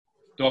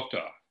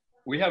Doctor,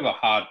 we have a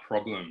hard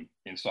problem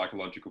in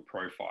psychological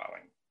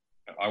profiling.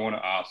 I want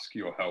to ask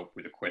your help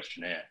with a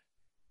questionnaire.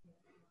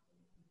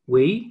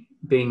 We,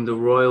 being the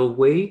royal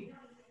we,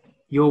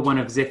 you're one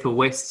of Zephyr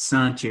West's,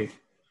 aren't you?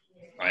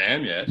 I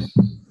am, yes.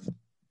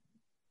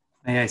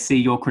 May I see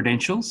your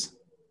credentials?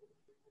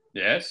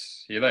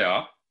 Yes, here they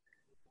are.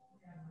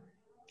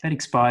 That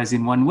expires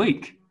in 1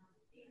 week.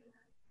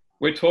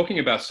 We're talking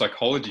about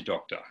psychology,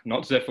 Doctor,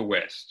 not Zephyr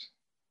West.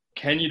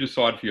 Can you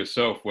decide for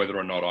yourself whether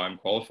or not I'm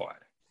qualified?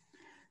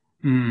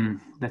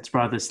 That's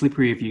rather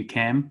slippery of you,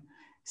 Cam.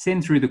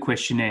 Send through the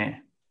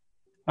questionnaire.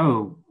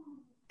 Oh,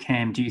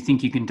 Cam, do you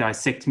think you can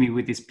dissect me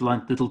with this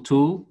blunt little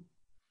tool?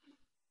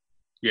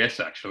 Yes,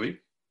 actually.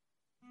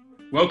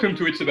 Welcome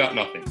to It's About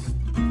Nothing.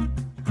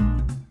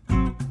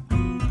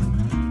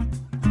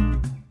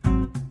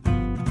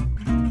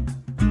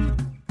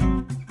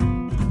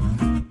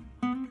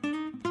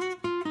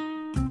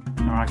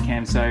 All right,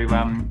 Cam. So,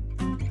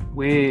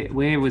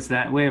 where was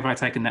that? Where have I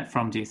taken that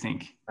from, do you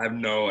think? I have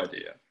no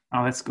idea.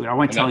 Oh, that's good. I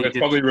won't tell you. It's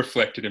probably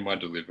reflected in my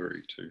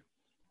delivery too.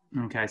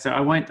 Okay, so I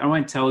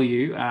won't tell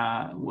you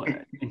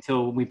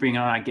until we bring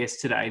on our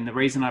guest today. And the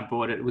reason I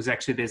brought it was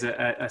actually there's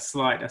a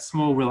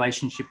small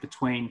relationship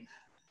between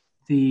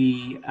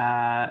the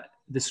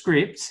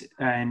script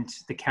and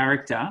the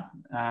character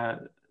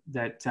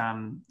that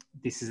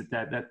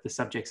the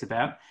subject's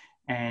about,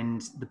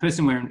 and the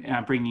person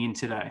we're bringing in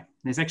today.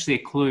 There's actually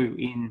a clue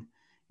in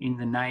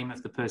the name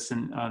of the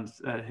person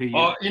who you.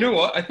 Oh, you know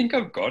what? I think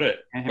I've got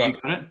it. Have you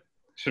got it?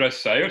 Should I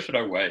say or should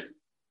I wait?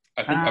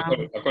 I think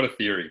I've got a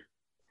theory.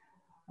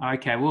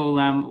 Okay, well,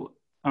 all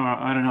right,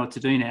 I don't know what to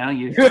do now.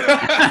 You. No,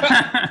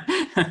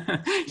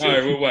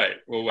 we'll wait.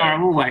 All right,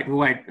 we'll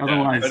wait.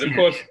 Otherwise, but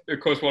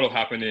of course, what'll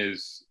happen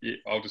is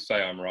I'll just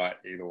say I'm right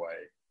either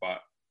way.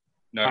 But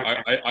no,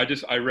 okay.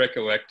 I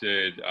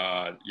recollected,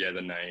 the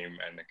name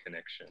and the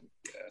connection.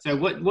 Yeah. So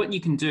what you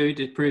can do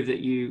to prove that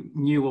you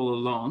knew all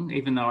along,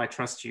 even though I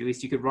trust you,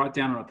 is you could write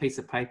down on a piece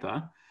of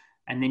paper,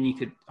 and then you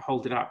could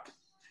hold it up.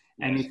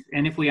 Yes.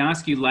 And if we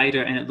ask you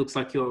later and it looks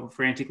like you're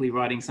frantically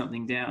writing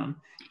something down,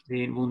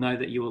 then we'll know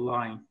that you were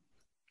lying.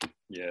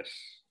 Yes,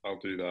 I'll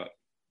do that.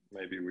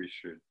 Maybe we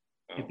should.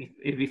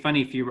 It'd be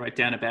funny if you wrote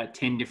down about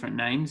 10 different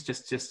names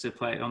just to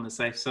play it on the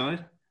safe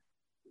side.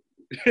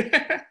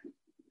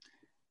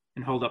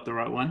 And hold up the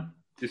right one.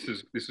 This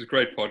is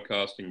great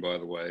podcasting, by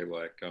the way.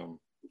 Like,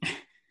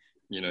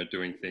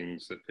 doing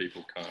things that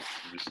people can't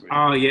obviously.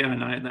 Oh yeah, I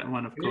know that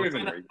one, of course.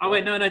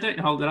 Wait, no, don't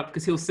hold it up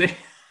because he'll see.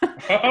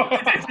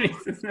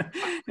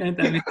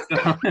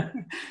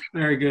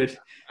 Very good.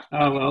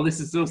 Oh well, this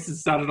has also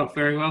started off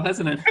very well,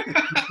 hasn't it?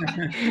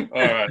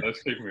 All right,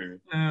 let's keep moving.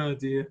 Oh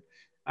dear.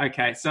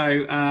 Okay,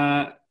 so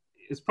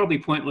it's probably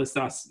pointless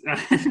us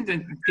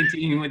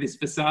continuing with this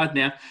facade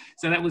now.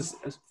 So that was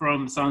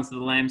from Silence of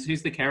the Lambs.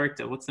 Who's the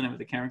character? What's the name of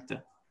the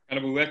character?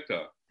 Hannibal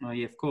Lecter. Oh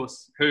yeah, of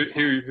course. Who?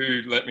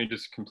 Let me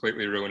just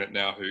completely ruin it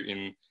now. Who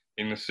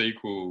in the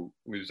sequel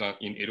lives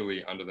in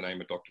Italy under the name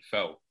of Dr.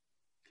 Fell.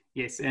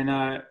 Yes, and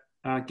our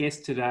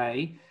guest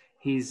today,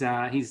 his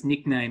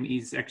nickname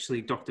is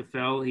actually Dr.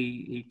 Fell.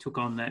 He took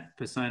on that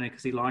persona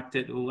because he liked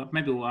it.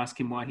 Maybe we'll ask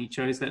him why he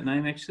chose that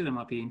name. Actually, that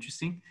might be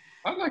interesting.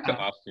 I'd like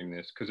to ask him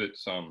this because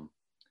it's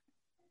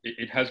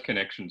it has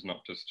connections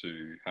not just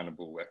to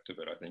Hannibal Lecter,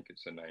 but I think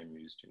it's a name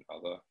used in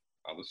other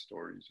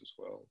stories as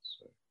well.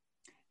 So.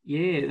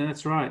 Yeah,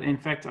 that's right. In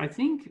fact, I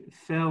think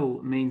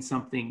Fell means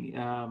something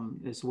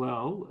as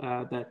well.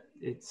 That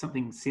it's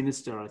something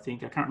sinister. I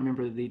think I can't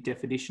remember the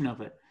definition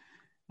of it.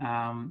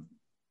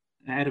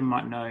 Adam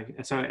might know.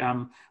 So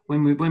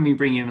when we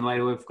bring him in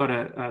later, we've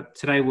got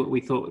today we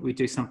thought we'd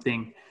do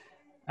something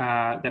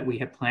that we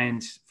had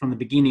planned from the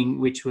beginning,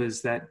 which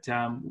was that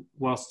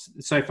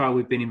whilst so far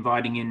we've been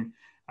inviting in,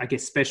 I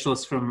guess,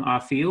 specialists from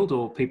our field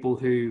or people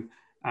who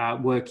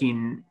work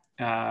in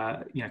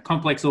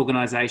complex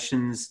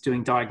organisations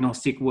doing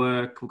diagnostic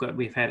work.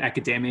 We've had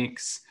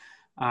academics,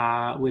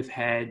 we've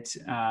had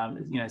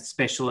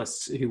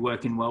specialists who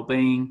work in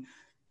wellbeing.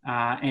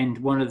 And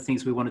one of the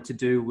things we wanted to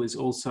do was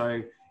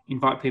also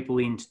invite people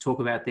in to talk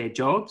about their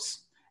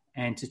jobs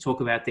and to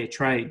talk about their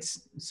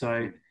trades.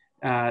 So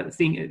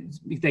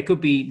there could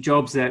be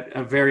jobs that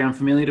are very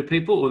unfamiliar to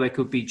people, or they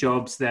could be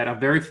jobs that are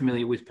very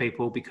familiar with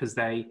people because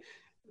they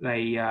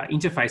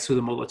interface with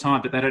them all the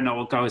time, but they don't know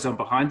what goes on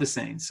behind the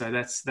scenes. So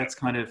that's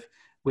kind of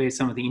where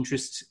some of the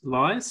interest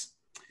lies.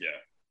 Yeah.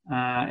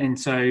 And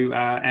so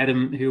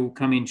Adam, who will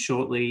come in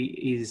shortly,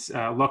 is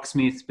a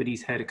locksmith, but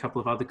he's had a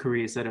couple of other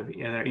careers that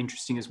are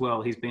interesting as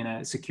well. He's been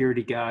a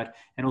security guard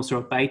and also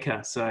a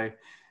baker. So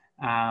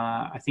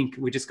I think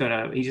he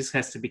just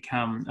has to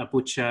become a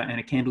butcher and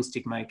a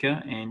candlestick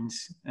maker, and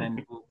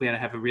we'll be able to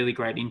have a really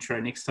great intro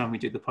next time we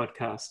do the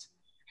podcast.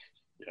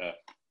 Yeah.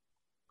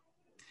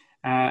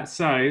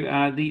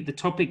 So the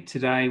topic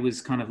today was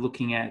kind of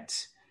looking at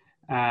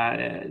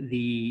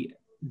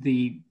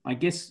I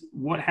guess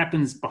what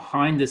happens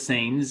behind the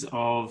scenes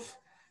of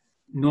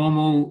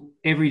normal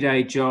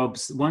everyday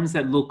jobs, ones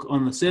that look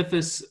on the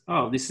surface,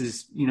 this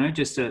is,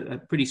 just a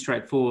pretty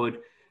straightforward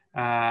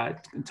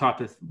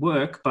type of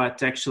work,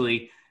 but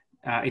actually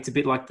it's a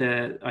bit like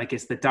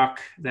the duck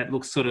that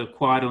looks sort of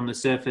quiet on the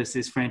surface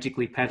is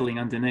frantically paddling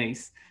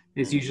underneath.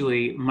 There's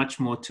usually much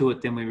more to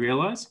it than we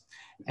realize.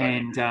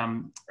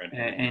 Exactly.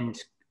 And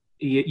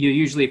you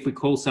usually, if we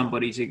call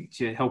somebody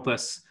to help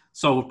us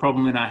solve a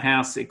problem in our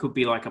house, it could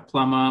be like a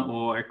plumber,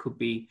 or it could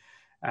be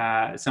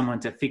someone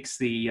to fix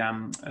the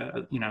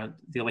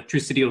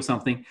electricity or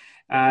something.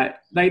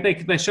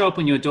 They show up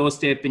on your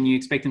doorstep, and you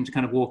expect them to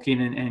kind of walk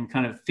in and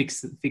kind of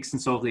fix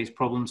and solve these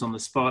problems on the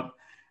spot.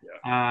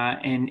 Yeah.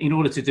 And in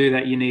order to do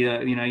that, you need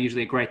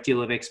usually a great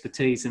deal of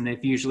expertise, and they're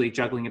usually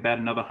juggling about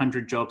another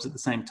 100 jobs at the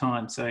same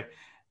time. So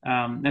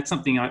that's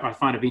something I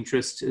find of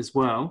interest as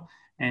well.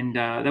 And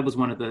that was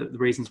one of the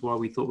reasons why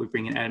we thought we'd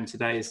bring in Adam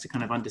today, is to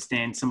kind of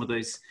understand some of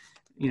those,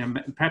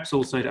 perhaps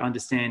also to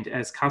understand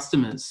as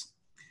customers,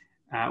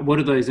 what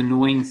are those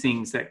annoying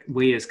things that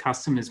we as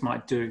customers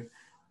might do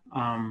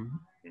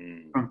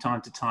from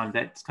time to time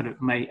that kind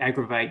of may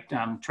aggravate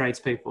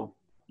tradespeople.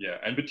 Yeah,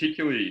 and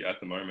particularly at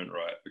the moment,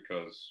 right,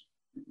 because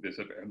there's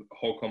a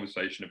whole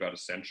conversation about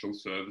essential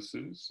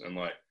services and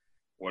like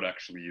what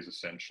actually is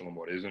essential and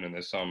what isn't. And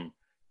there's some,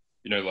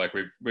 like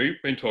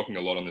we've been talking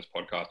a lot on this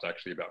podcast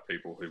actually about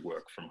people who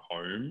work from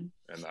home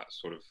and that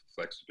sort of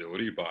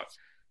flexibility.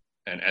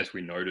 And as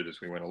we noted as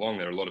we went along,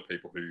 there are a lot of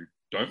people who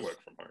don't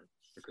work from home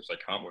because they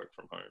can't work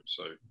from home.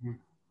 So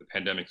the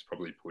pandemic's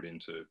probably put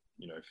into,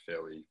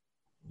 fairly,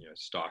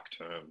 stark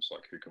terms,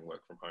 like who can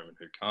work from home and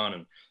who can't,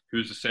 and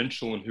who's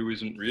essential and who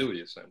isn't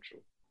really essential.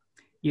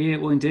 Yeah,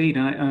 well, indeed.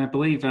 I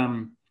believe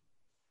so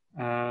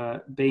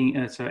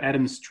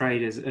Adam's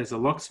trade as a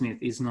locksmith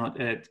is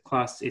not a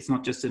class. It's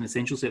not just an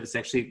essential service. It's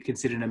actually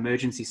considered an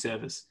emergency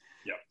service.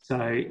 Yeah.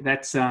 So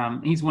that's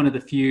he's one of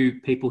the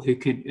few people who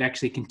could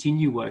actually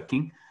continue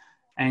working.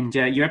 And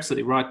you're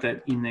absolutely right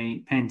that in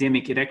the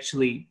pandemic, it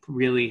actually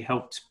really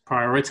helped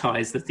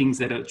prioritize the things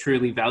that are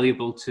truly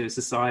valuable to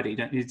society.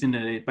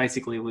 It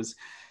basically was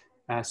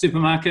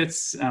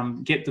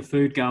supermarkets, get the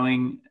food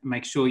going,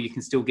 make sure you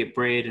can still get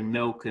bread and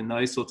milk and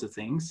those sorts of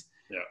things.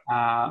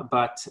 Yeah.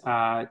 But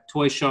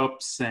toy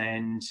shops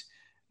and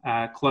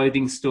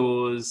clothing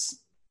stores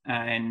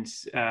and,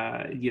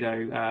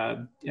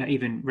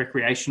 even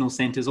recreational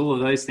centres, all of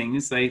those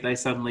things, they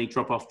suddenly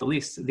drop off the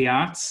list. The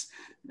arts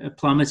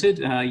plummeted.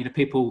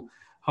 The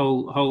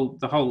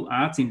whole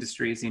arts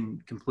industry is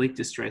in complete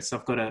distress.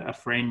 I've got a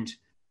friend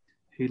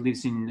who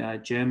lives in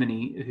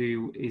Germany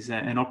who is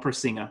an opera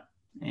singer,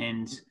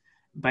 and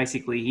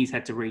basically he's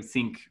had to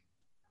rethink,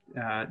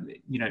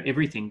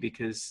 everything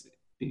because,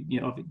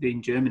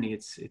 in Germany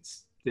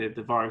it's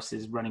the virus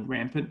is running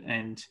rampant,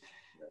 and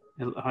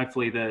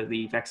hopefully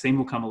the vaccine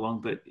will come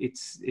along, but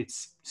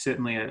it's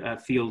certainly a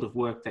field of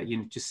work that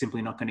you're just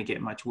simply not going to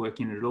get much work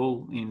in at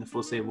all in the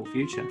foreseeable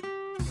future.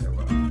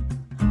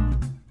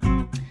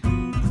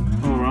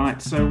 All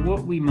right, so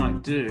what we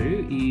might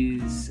do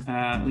is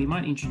we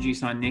might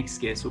introduce our next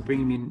guest. We'll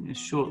bring him in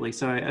shortly.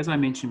 So as I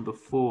mentioned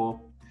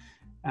before,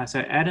 so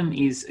Adam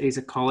is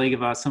a colleague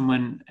of ours,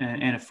 someone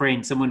and a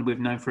friend, someone we've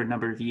known for a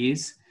number of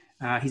years.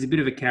 He's a bit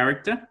of a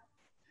character.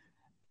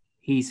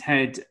 He's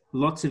had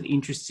lots of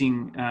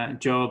interesting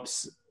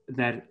jobs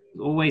that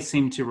always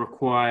seem to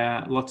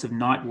require lots of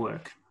night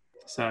work.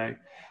 So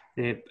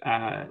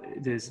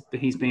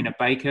he's been a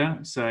baker,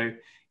 so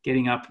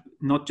getting up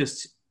not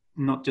just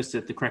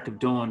at the crack of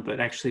dawn, but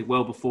actually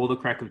well before the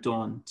crack of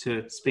dawn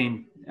to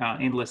spend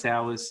endless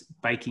hours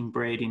baking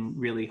bread in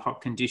really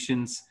hot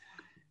conditions.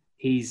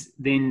 He's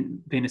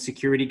then been a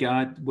security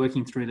guard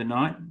working through the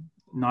night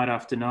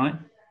after night,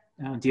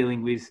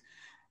 dealing with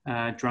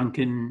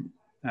drunken,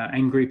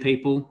 angry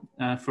people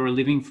for a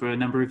living for a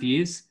number of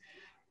years.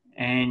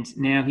 And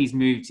now he's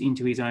moved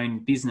into his own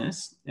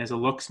business as a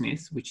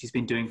locksmith, which he's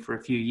been doing for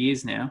a few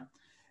years now.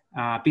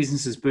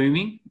 Business is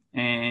booming,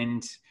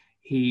 and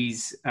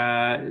he's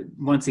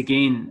once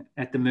again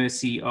at the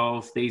mercy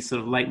of these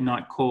sort of late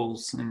night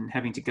calls and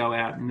having to go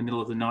out in the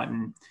middle of the night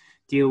and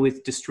deal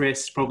with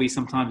distress, probably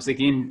sometimes,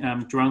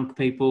 again, drunk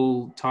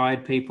people,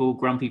 tired people,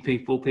 grumpy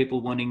people,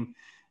 people wanting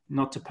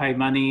not to pay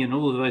money and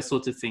all of those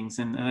sorts of things.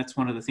 And that's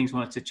one of the things we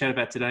wanted to chat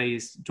about today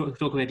is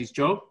talk about his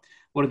job.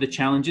 What are the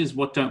challenges?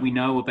 What don't we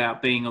know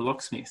about being a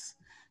locksmith?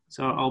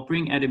 So I'll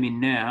bring Adam in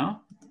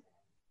now.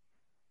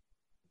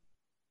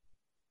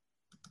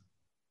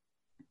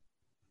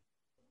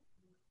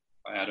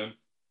 Hi, Adam.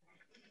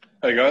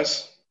 Hey,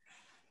 guys.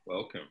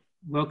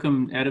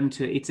 Welcome, Adam,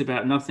 to It's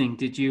About Nothing.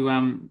 Did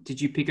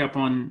you pick up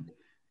on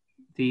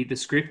the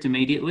script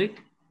immediately?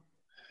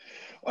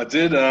 I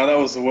did. That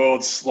was the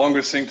world's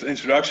longest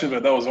introduction,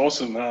 but that was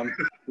awesome.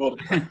 Well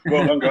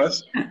done,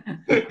 guys.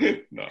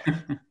 No.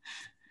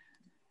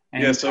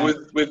 Yeah. So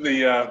with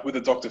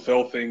the Dr.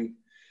 Fell thing,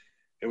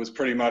 it was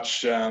pretty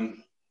much a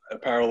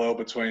parallel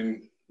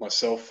between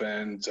myself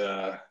and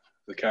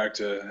the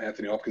character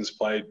Anthony Hopkins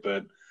played,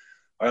 but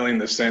only in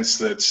the sense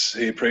that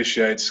he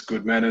appreciates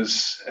good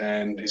manners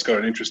and he's got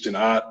an interest in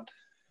art,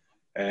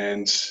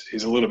 and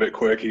he's a little bit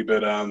quirky,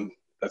 but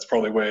that's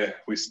probably where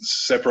we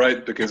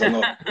separate, because I'm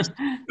not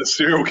a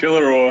serial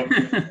killer or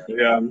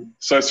a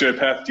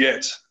sociopath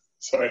yet.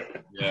 Sorry.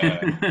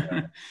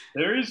 Yeah.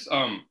 There is,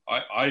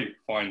 I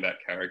find that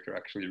character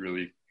actually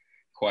really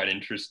quite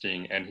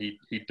interesting. And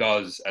he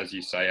does, as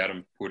you say,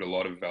 Adam, put a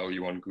lot of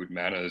value on good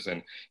manners.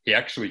 And he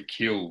actually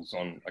kills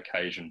on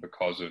occasion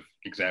because of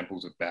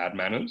examples of bad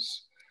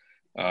manners,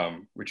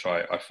 which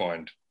I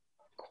find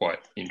quite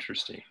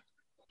interesting.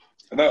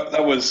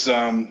 That was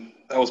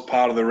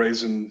part of the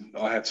reason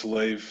I had to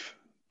leave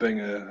being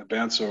a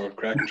bouncer or a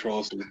crowd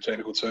controller, is the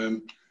technical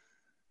term.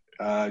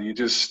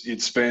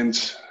 You'd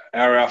spend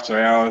hour after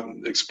hour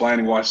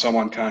explaining why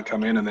someone can't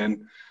come in, and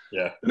then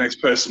the next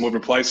person would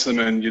replace them,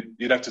 and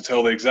you'd have to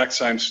tell the exact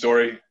same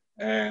story,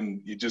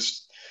 and you'd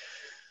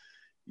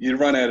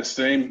run out of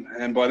steam,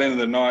 and by the end of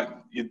the night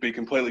you'd be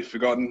completely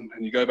forgotten,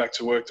 and you go back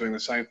to work doing the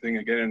same thing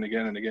again and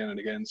again and again and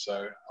again. So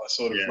I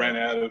sort of ran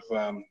out of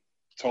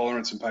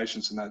tolerance and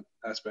patience in that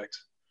aspect.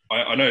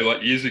 I know,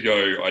 like years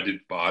ago I did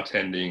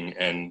bartending,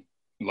 and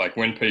like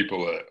when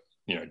people are,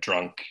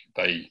 drunk,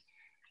 they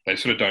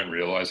sort of don't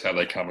realize how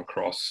they come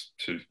across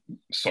to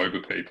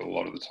sober people a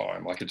lot of the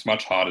time. Like it's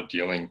much harder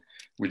dealing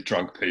with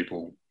drunk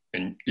people,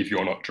 and if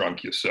you're not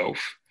drunk yourself.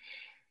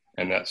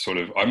 And that sort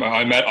of,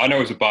 I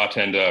know as a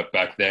bartender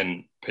back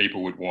then,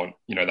 people would want,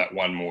 that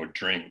one more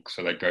drink.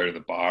 So they'd go to the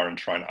bar and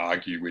try and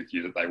argue with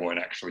you that they weren't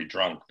actually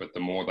drunk. But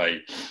the more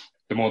they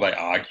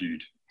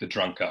argued, the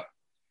drunker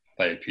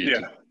they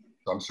appeared to be.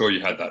 So I'm sure you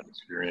had that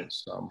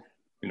experience,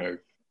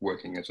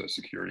 working as a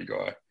security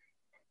guy.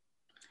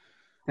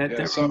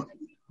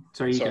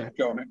 Sorry,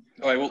 go on, man.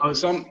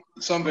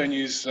 Some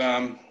venues,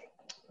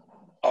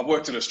 I've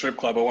worked at a strip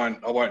club. I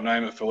won't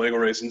name it for legal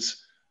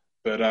reasons,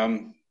 but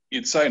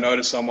you'd say no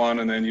to someone,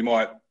 and then you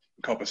might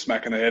cop a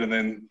smack in the head, and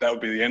then that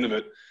would be the end of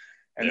it.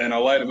 And then I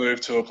later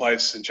moved to a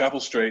place in Chapel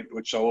Street,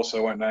 which I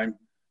also won't name,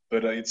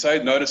 but you'd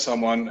say no to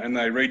someone, and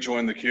they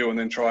rejoin the queue and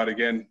then try it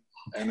again,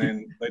 and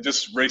then they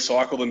just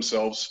recycle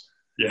themselves.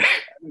 Yeah.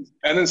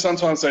 And then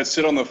sometimes they'd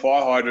sit on the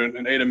fire hydrant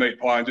and eat a meat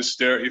pie and just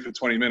stare at you for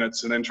 20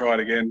 minutes and then try it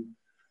again,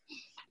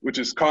 which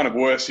is kind of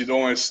worse. You'd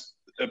almost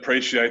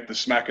appreciate the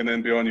smack and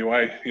then be on your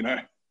way,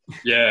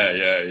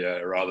 Yeah.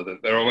 Rather than,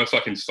 they're almost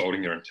like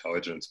insulting your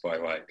intelligence by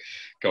like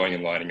going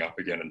and lining up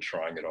again and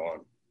trying it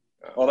on.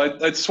 Well,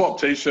 they'd swap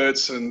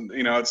T-shirts, and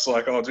it's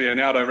like, oh dear,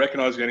 now I don't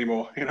recognise you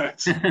anymore.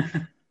 It's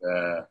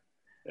yeah,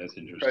 that's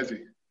interesting.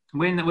 Crazy.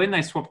 When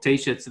they swap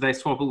T-shirts, do they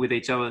swap it with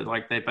each other?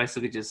 Like they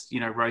basically just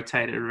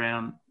rotate it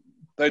around.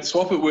 They'd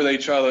swap it with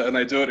each other, and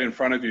they do it in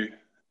front of you.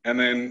 And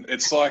then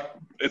it's like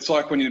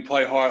when you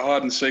play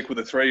hide and seek with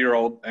a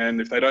 3-year-old, and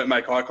if they don't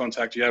make eye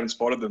contact, you haven't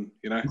spotted them.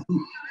 Yeah,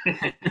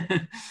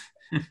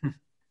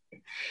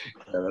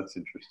 that's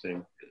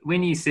interesting.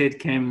 When you said,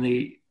 Cam,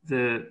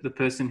 the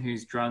person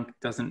who's drunk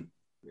doesn't,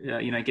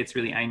 gets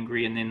really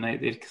angry, and then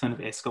it kind of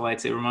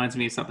escalates. It reminds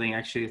me of something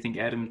actually I think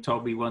Adam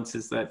told me once,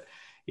 is that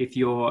if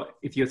you're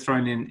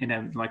thrown in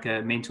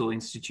a mental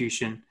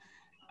institution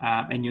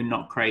and you're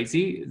not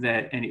crazy,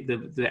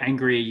 the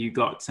angrier you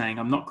got saying,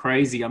 I'm not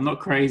crazy,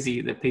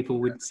 that people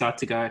would start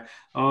to go,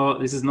 oh,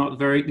 this is not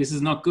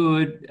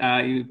good.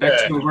 Back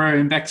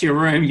to your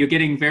room. You're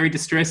getting very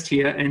distressed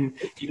here, and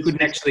you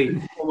couldn't actually.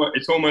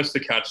 It's almost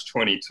the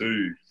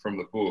catch-22 from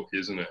the book,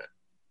 isn't it?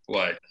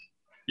 Like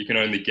you can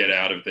only get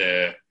out of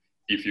there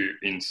if you're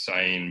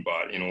insane,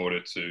 but in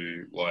order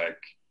to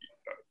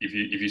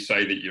if you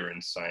say that you're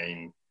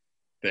insane,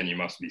 then you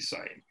must be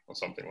sane or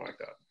something like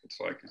that. It's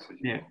like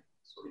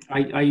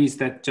I used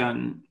that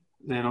on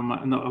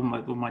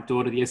my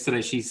daughter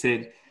yesterday. She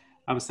said,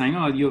 I was saying,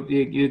 oh,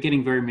 you're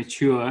getting very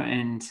mature,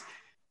 and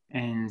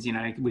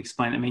we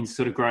explained it means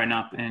sort of grown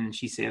up, and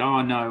she said,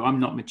 oh no, I'm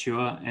not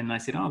mature, and I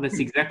said, oh, that's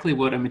exactly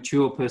what a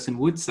mature person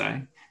would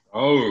say.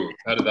 Oh,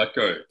 how did that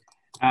go?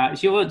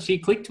 She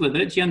clicked with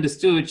it. She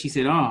understood. She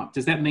said, "Oh,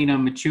 does that mean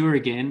I'm mature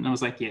again?" And I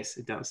was like, "Yes,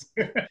 it does."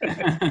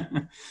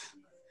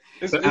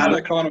 Isn't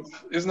that kind of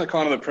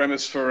the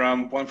premise for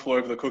One Flew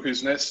Over the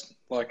Cuckoo's Nest?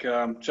 Like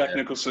Jack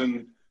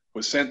Nicholson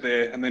was sent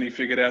there, and then he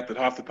figured out that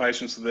half the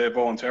patients are there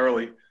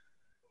voluntarily,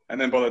 and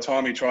then by the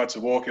time he tried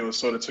to walk, it was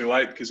sort of too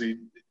late because he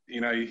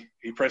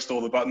pressed all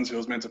the buttons he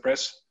was meant to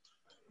press.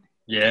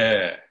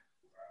 Yeah,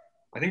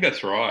 I think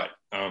that's right.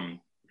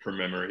 From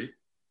memory.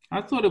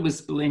 I thought it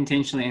was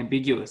intentionally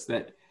ambiguous,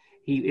 that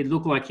it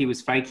looked like he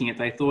was faking it.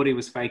 They thought he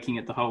was faking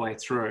it the whole way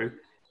through,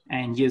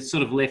 and you're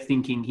sort of left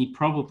thinking he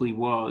probably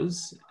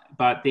was,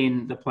 but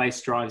then the place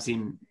drives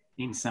him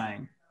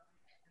insane.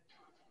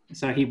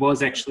 So he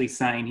was actually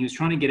sane. He was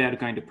trying to get out of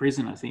going to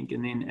prison, I think,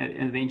 and then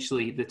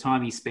eventually the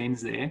time he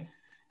spends there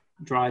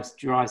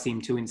drives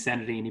him to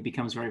insanity, and he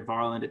becomes very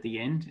violent at the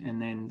end.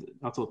 And then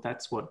I thought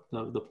that's what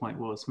the point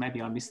was.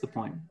 Maybe I missed the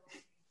point.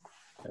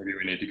 Maybe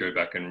we need to go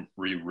back and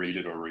reread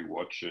it or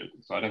rewatch it.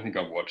 So I don't think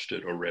I've watched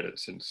it or read it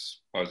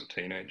since I was a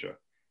teenager.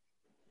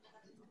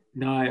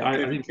 No,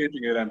 I think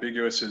keeping it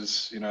ambiguous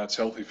is, it's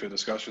healthy for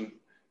discussion.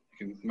 You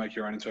can make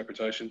your own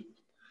interpretation.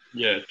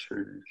 Yeah,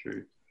 true.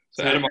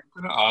 So Adam, I'm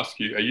going to ask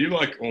you, are you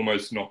like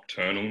almost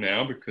nocturnal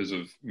now because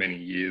of many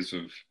years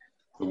of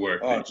the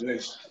work? Oh,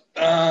 geez.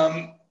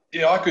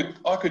 Yeah, I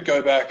could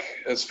go back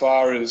as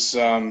far as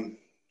St.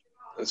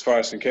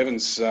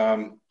 Kevin's.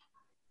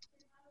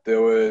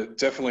 there were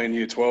definitely in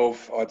year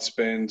 12, I'd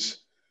spend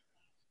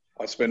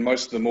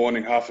most of the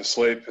morning half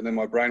asleep, and then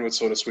my brain would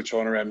sort of switch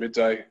on around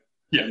midday.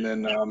 Yeah. And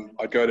then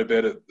I'd go to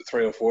bed at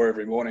 3 or 4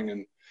 every morning,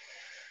 and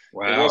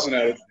wow.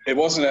 It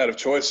wasn't out of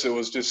choice. It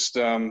was just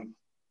I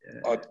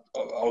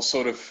was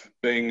sort of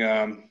being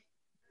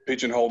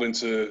pigeonholed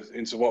into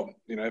what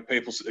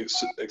people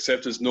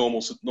accept as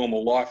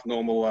normal life,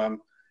 normal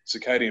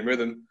circadian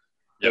rhythm.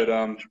 Yep.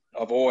 But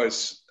I've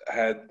always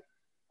had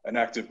an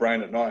active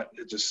brain at night.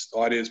 It just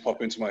ideas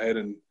pop into my head,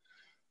 and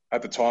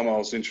at the time I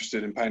was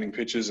interested in painting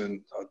pictures,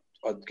 and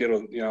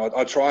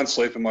I'd try and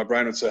sleep, and my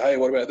brain would say, "Hey,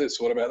 what about this?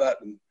 What about that?"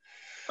 And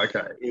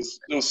okay,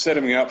 it was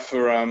setting me up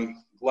for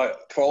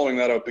following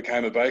that. I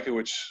became a baker,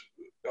 which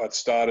I'd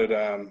started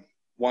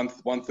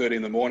 1:30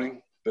 in the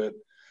morning, but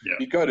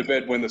you go to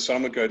bed when the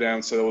sun would go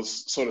down, so there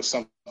was sort of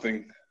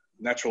something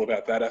natural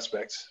about that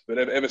aspect. But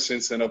ever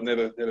since then, I've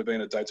never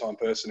been a daytime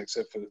person,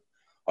 except for,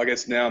 I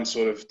guess now I'm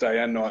sort of day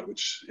and night,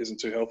 which isn't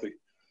too healthy.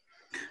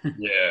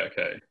 Yeah.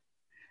 Okay.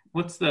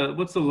 What's the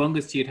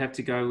longest you'd have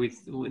to go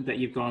with that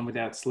you've gone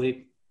without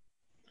sleep?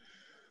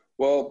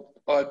 Well,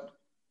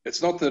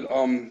 it's not that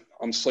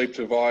I'm sleep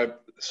deprived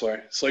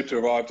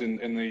in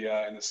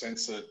the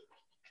sense that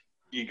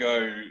you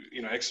go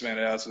X amount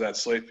of hours without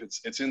sleep.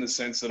 It's in the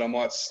sense that I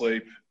might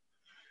sleep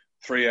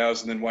 3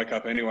 hours and then wake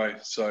up anyway.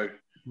 So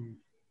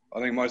I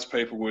think most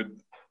people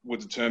would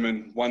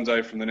determine one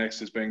day from the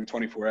next as being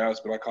 24 hours,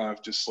 but I kind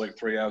of just sleep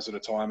 3 hours at a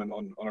time and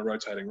on a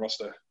rotating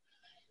roster.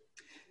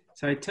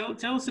 So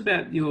tell us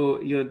about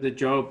the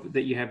job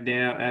that you have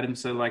now, Adam.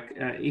 So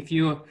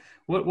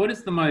what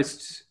is the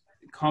most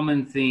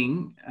common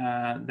thing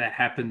that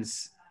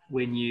happens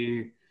when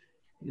you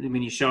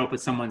show up at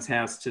someone's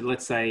house to,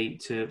 let's say,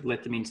 to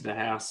let them into the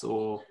house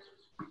or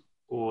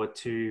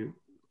to,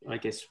 I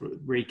guess,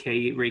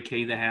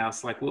 rekey the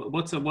house? Like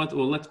what are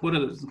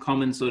the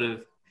common sort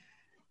of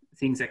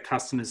things that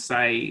customers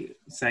say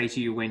to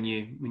you when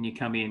you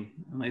come in?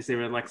 Is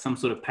there like some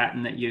sort of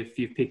pattern that you've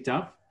picked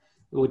up,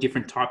 or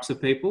different types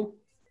of people?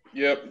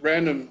 Yeah,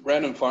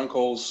 random phone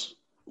calls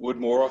would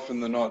more often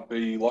than not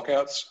be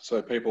lockouts,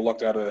 so people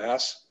locked out of the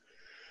house.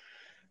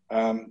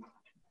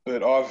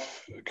 But I've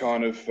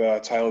kind of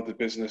tailored the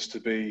business to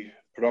be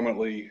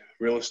predominantly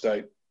real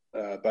estate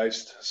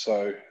based.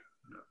 So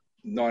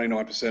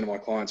 99% of my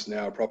clients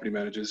now are property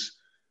managers.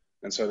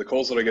 And so the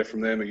calls that I get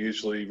from them are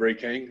usually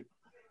rekeying.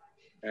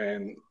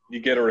 And you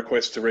get a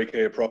request to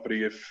rekey a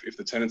property if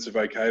the tenants are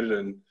vacated.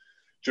 And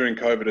during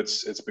COVID,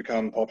 it's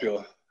become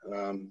popular.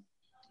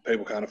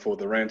 People can't afford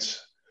the rent.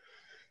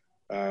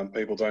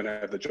 People don't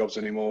have the jobs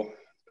anymore.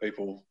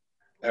 People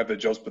have their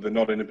jobs, but they're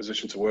not in a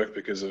position to work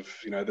because of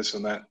this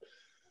and that.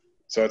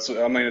 So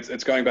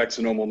it's going back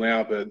to normal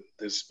now, but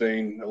there's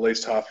been at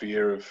least half a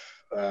year of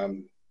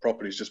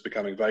properties just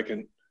becoming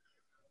vacant.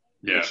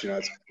 Yeah,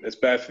 which, it's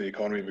bad for the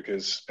economy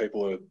because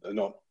people are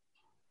not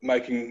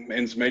making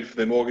ends meet for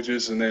their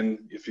mortgages, and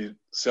then if you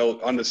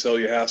undersell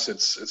your house,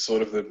 it's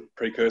sort of the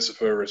precursor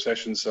for a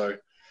recession. So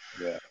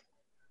yeah,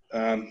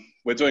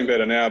 we're doing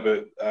better now,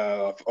 but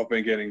I've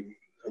been getting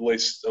at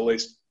least 5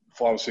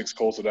 or 6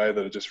 calls a day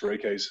that are just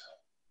rekeys.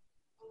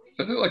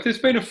 Like, there's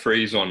been a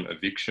freeze on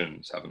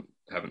evictions,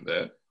 haven't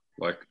there?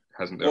 Like,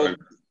 hasn't there? Well,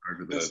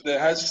 there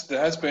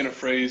has been a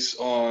freeze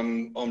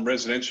on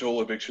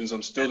residential evictions.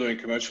 I'm still doing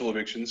commercial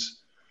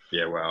evictions.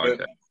 Yeah, wow.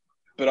 Okay.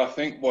 But I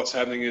think what's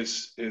happening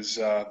is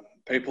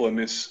people are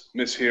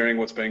mishearing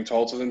what's being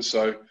told to them.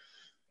 So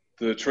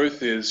the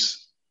truth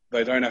is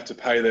they don't have to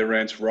pay their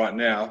rent right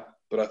now.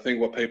 But I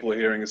think what people are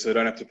hearing is they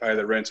don't have to pay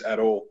their rent at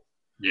all.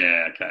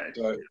 Yeah.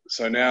 Okay.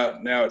 So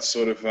now it's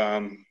sort of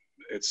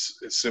it's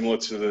similar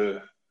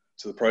to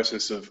the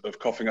process of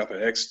coughing up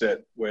an ex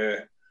debt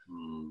where.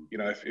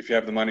 If you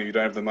have the money, you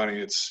don't have the money.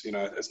 It's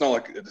it's not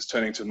like it's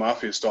turning to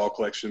mafia style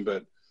collection,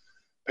 but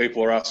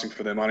people are asking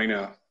for their money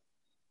now.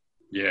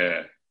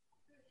 Yeah.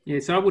 Yeah.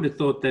 So I would have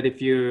thought that if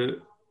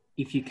you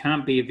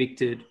can't be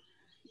evicted,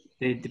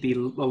 there'd be a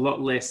lot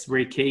less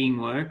rekeying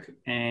work.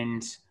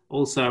 And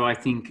also, I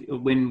think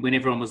when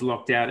everyone was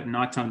locked out at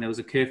nighttime, there was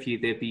a curfew.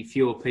 There'd be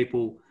fewer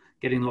people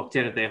getting locked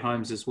out of their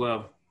homes as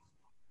well.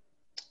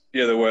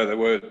 Yeah, there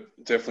were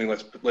definitely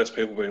less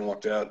people being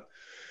locked out.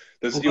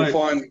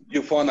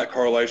 You'll find that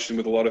correlation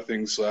with a lot of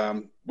things.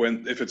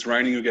 If it's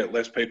raining, you'll get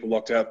less people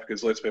locked out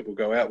because less people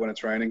go out when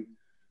it's raining.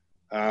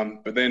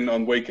 But then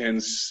on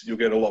weekends, you'll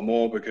get a lot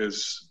more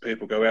because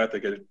people go out,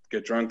 they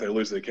get drunk, they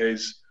lose their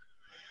keys.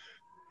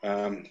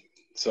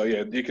 So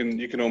yeah, you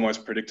can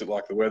almost predict it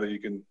like the weather.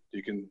 You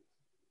can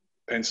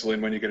pencil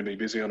in when you're going to be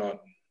busy or not.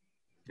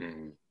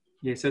 Mm.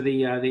 Yeah. So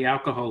the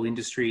alcohol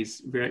industry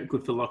is very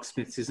good for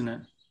locksmiths, isn't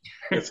it?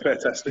 It's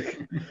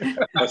fantastic.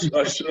 I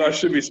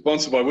should be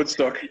sponsored by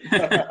Woodstock.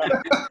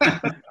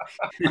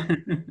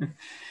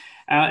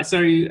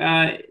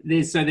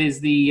 There's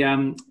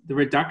the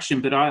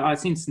reduction, but I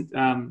since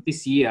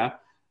this year,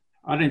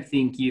 I don't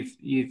think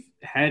you've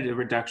had a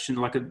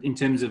reduction in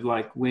terms of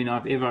like when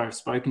I've ever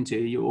spoken to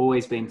you. You've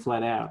always been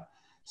flat out.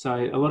 So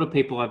a lot of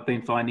people I've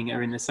been finding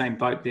are in the same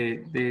boat.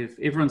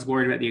 Everyone's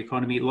worried about the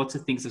economy. Lots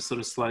of things have sort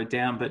of slowed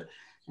down, but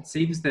it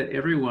seems that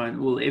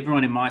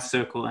everyone in my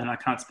circle, and I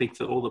can't speak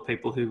for all the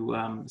people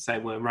who say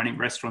we're running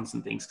restaurants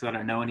and things, because I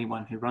don't know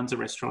anyone who runs a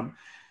restaurant,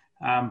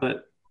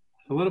 but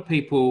a lot of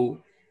people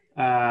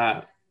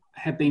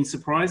have been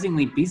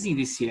surprisingly busy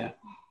this year.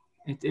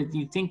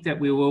 You'd think that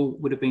we all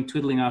would have been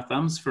twiddling our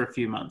thumbs for a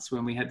few months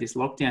when we had this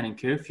lockdown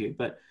and curfew,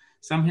 but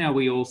somehow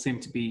we all seem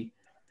to be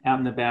out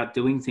and about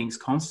doing things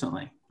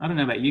constantly. I don't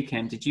know about you,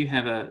 Cam. Did you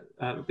have a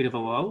bit of a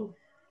lull?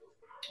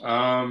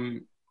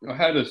 I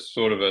had a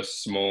sort of a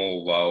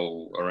small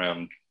lull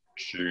around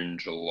June,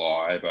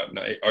 July, but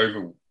no,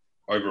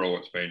 overall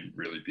it's been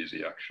really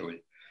busy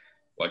actually.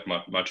 Like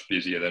much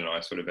busier than I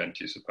sort of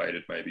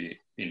anticipated maybe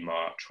in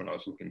March when I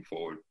was looking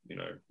forward,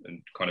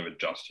 and kind of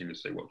adjusting to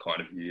see what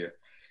kind of year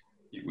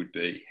it would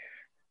be.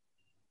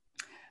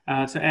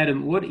 So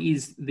Adam, what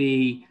is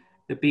the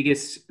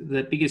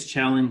biggest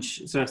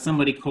challenge? So if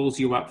somebody calls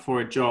you up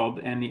for a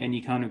job and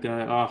you kind of go,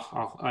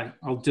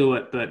 I'll do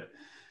it, but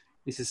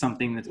this is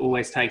something that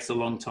always takes a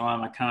long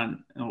time. I can't,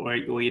 or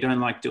you don't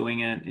like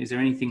doing it. Is there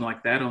anything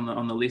like that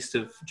on the list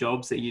of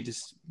jobs that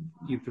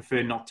you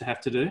prefer not to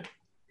have to do?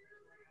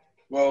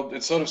 Well,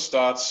 it sort of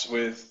starts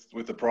with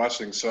the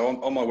pricing.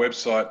 So on my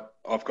website,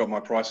 I've got my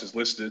prices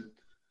listed,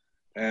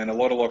 and a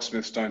lot of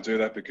locksmiths don't do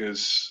that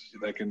because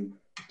they can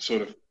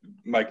sort of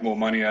make more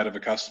money out of a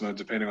customer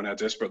depending on how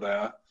desperate they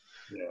are.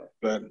 Yeah.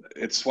 But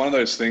it's one of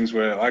those things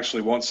where I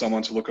actually want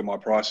someone to look at my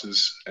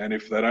prices, and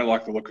if they don't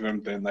like the look of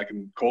them, then they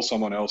can call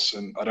someone else,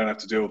 and I don't have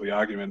to deal with the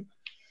argument.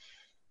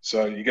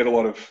 So you get a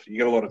lot of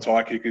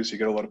tie kickers, you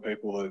get a lot of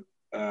people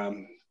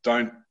that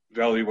don't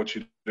value what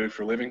you do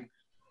for a living.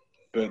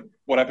 But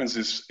what happens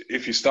is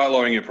if you start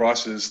lowering your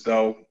prices,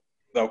 they'll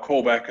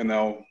call back and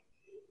they'll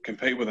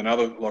compete with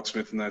another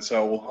locksmith, and they'd say,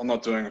 well, I'm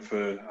not doing it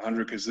for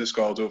 100 because this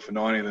guy will do it for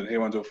 90, then he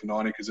won't do it for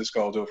 90 because this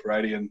guy will do it for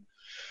 80, and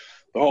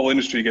the whole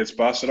industry gets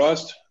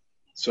bastardized.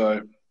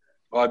 So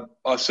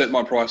I set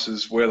my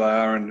prices where they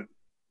are, and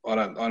I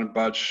don't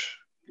budge,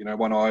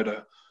 one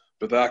iota,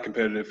 but they are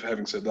competitive.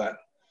 Having said that,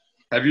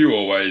 have you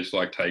always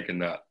taken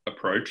that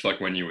approach, like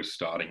when you were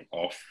starting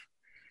off?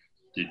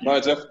 Did you?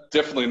 No,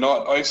 definitely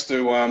not. I used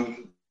to,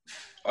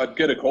 I'd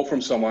get a call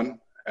from someone,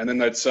 and then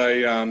they'd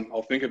say,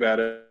 I'll think about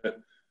it.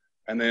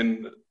 And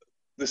then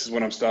this is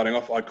when I'm starting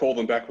off. I'd call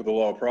them back with a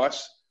lower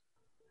price.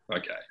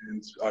 Okay.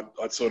 And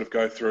I'd sort of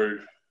go through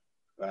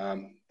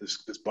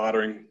this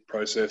bartering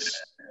process.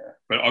 Yeah.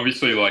 But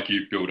obviously,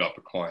 you build up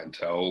a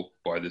clientele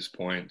by this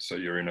point, so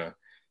you're in a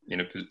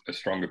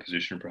stronger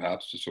position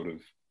perhaps to sort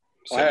of.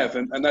 I have,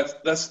 and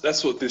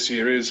that's what this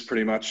year is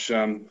pretty much.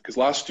 Because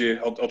last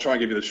year, I'll try and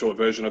give you the short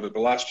version of it.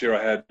 But last year,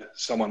 I had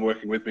someone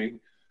working with me,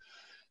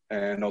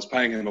 and I was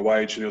paying him a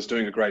wage, and he was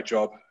doing a great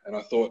job. And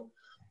I thought,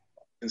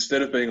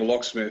 instead of being a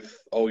locksmith,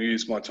 I'll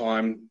use my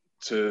time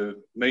to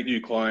meet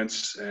new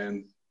clients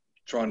and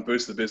try and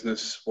boost the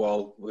business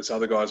while there's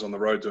other guys on the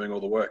road doing all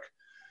the work.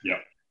 Yeah.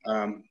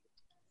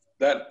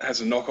 That has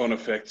a knock-on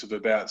effect of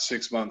about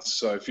 6 months.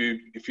 So if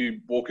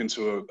you walk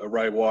into a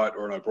Ray White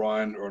or an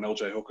O'Brien or an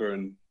LJ Hooker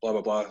and blah,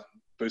 blah, blah,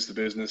 boost the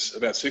business,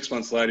 about 6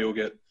 months later, you'll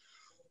get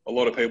a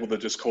lot of people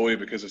that just call you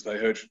because if they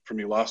heard from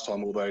you last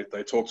time, or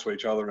they talk to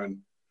each other, and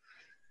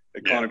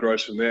it kind of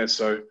grows from there.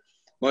 So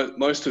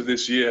most of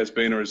this year has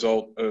been a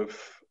result of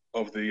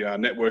the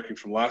networking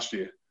from last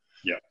year.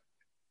 Yeah.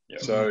 Yeah.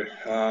 So,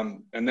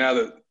 and now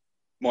that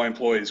my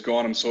employee's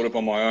gone, I'm sort of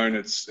on my own.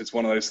 It's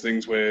one of those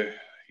things where,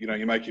 you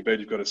make your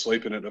bed, you've got to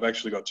sleep in it. I've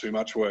actually got too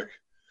much work.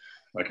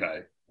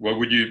 Okay. Well,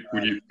 would you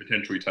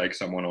potentially take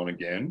someone on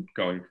again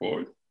going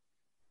forward?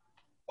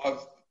 I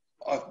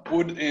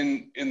would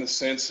in the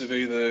sense of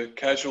either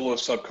casual or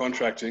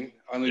subcontracting,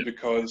 only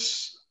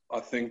because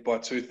I think by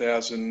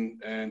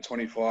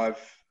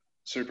 2025,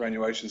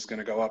 superannuation is going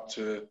to go up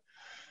to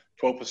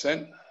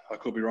 12%. I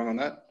could be wrong on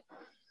that.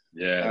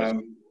 Yeah.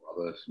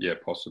 Yeah,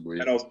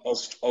 possibly. And I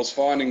was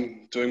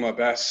finding doing my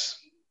BAS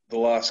the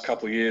last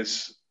couple of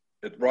years.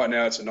 Right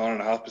now it's at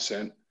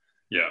 9.5%.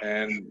 Yeah.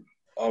 And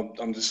I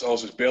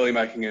was just barely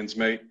making ends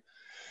meet.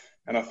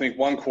 And I think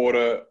one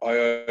quarter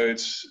I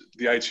owed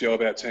the ATO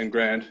about 10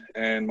 grand,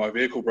 and my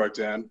vehicle broke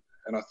down.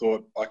 And I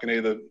thought I can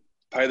either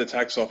pay the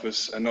tax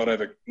office and not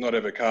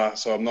have a car,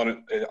 so I'm not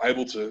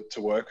able to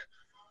work,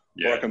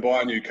 or I can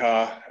buy a new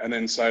car and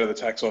then say to the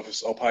tax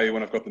office, I'll pay you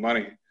when I've got the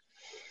money.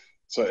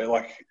 So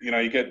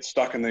you get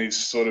stuck in these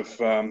sort of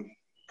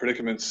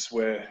predicaments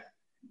where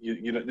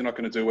you're not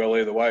going to do well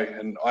either way.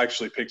 And I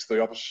actually picked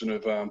the option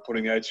of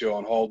putting the ATO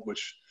on hold,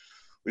 which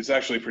is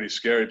actually pretty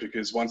scary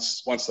because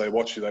once they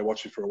watch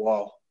you for a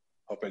while,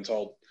 I've been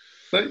told.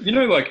 So,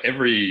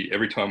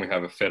 every time we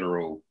have a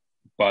federal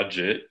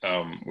budget,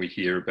 we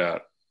hear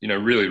about,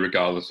 really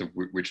regardless of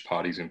which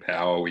party's in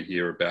power, we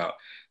hear about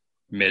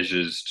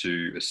measures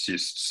to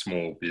assist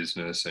small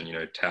business and,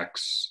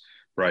 tax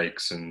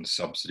breaks and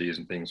subsidies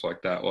and things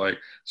like that.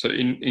 So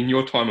in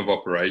your time of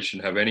operation,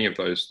 have any of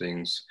those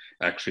things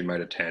actually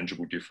made a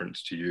tangible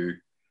difference to you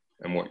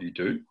and what you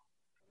do?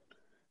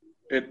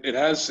 It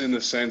has, in the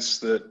sense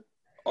that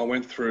I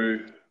went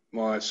through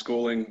my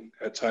schooling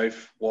at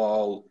TAFE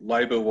while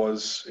Labor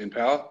was in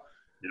power.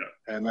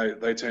 Yeah.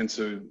 And they tend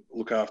to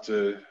look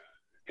after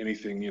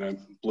anything,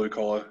 blue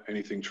collar,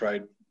 anything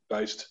trade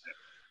based.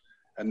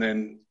 And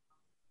then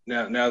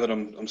now that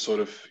I'm sort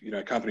of,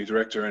 company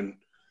director, and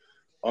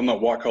I'm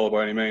not white collar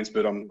by any means,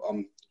 but I'm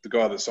the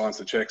guy that signs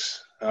the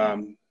checks.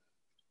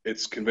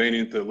 It's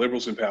convenient that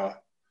Liberals in power.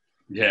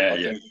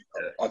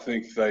 I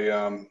think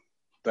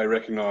they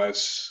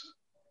recognise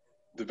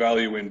the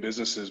value in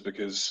businesses,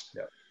 because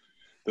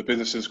the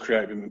businesses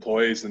create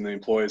employees, and the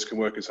employees can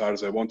work as hard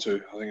as they want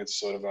to. I think it's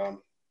sort of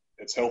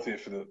it's healthier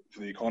for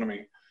the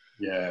economy.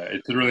 Yeah,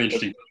 it's a really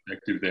interesting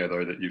perspective there,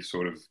 though, that you've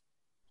sort of,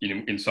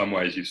 in some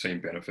ways, you've seen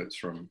benefits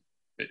from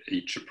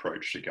each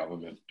approach to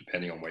government,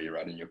 depending on where you're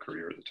at in your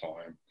career at the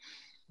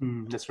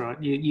time. That's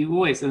right. You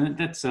always, and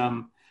that's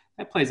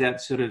that plays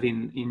out sort of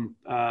in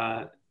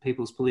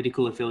people's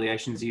political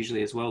affiliations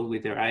usually as well,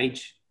 with their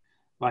age.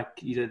 Like,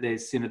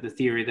 there's the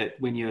theory that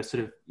when you're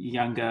sort of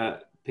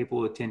younger,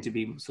 people tend to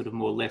be sort of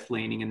more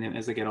left-leaning, and then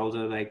as they get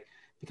older, they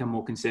become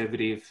more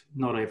conservative.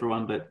 Not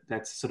everyone, but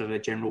that's sort of a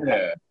general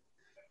pattern.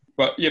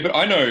 But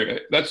I know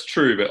that's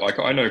true. But like,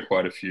 I know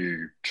quite a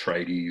few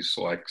tradies,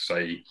 like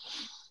say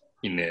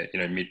in their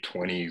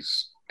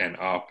mid-20s and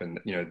up, and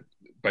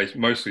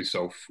mostly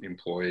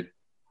self-employed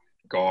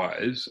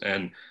guys,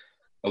 and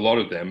a lot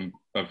of them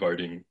are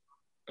voting.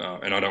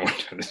 And I don't want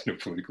to turn this into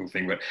a political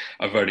thing, but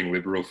are voting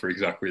Liberal for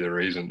exactly the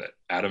reason that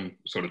Adam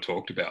sort of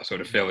talked about. So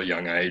at a fairly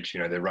young age,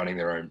 they're running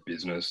their own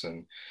business,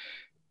 and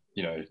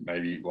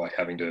maybe like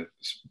having to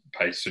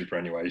pay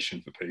superannuation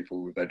for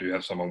people. They do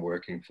have someone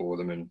working for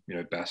them, and,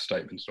 BAS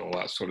statements and all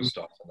that sort of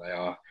stuff. And they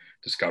are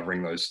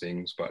discovering those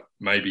things. But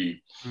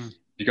maybe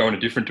you go in a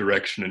different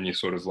direction, and you're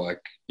sort of like,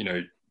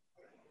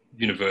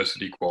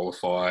 university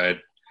qualified,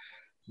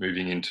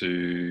 moving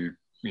into,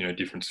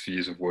 different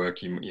spheres of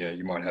work.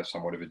 You might have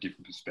somewhat of a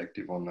different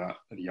perspective on that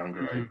at a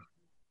younger age.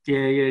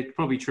 Yeah,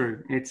 probably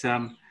true. It's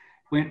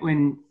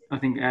when I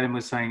think Adam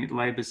was saying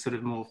Labor's sort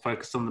of more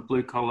focused on the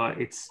blue collar,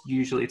 it's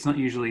not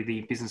usually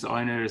the business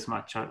owner as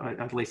much.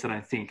 At least I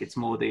don't think it's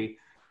more it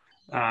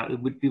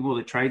would be more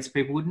the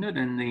tradespeople, wouldn't it?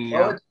 And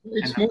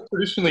it's more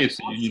traditionally it's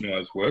the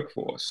unionised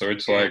workforce. So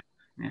it's like,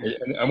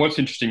 and what's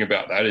interesting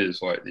about that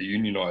is like the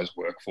unionised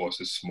workforce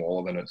is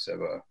smaller than it's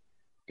ever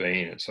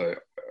been. And so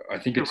I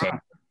think it's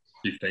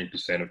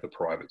 15% of the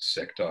private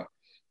sector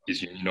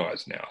is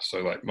unionised now. So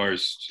like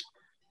most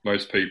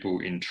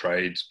people in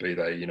trades, be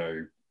they,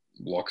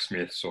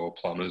 locksmiths or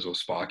plumbers or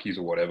sparkies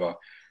or whatever,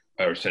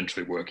 are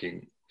essentially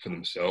working for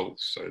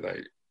themselves. So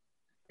they,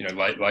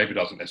 Labor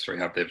doesn't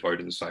necessarily have their vote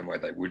in the same way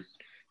they would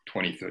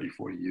 20, 30,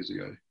 40 years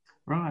ago.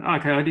 Right.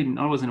 Okay.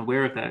 I wasn't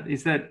aware of that.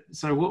 Is that,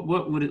 so what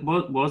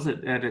was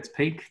it at its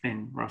peak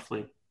then,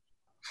 roughly?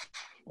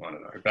 I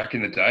don't know. Back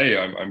in the day,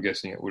 I'm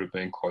guessing it would have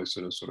been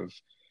closer to sort of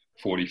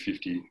 40,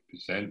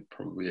 50%,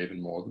 probably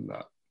even more than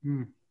that.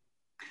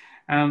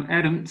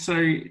 Adam,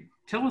 so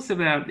tell us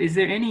about, is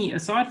there any,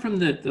 aside from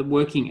the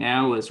working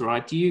hours,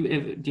 right, have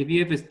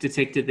you ever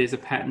detected there's a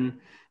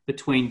pattern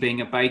between being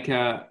a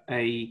baker,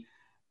 a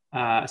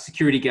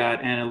security guard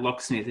and a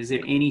locksmith? Is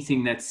there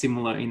anything that's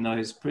similar in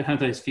those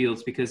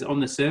fields? Because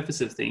on the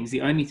surface of things,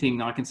 the only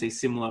thing I can see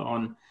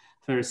similar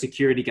for a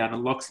security guard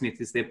and a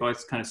locksmith is they're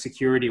both kind of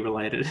security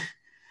related.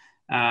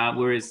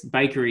 Whereas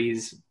bakery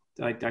is,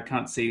 I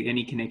can't see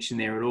any connection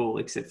there at all,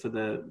 except for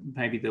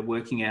maybe the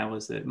working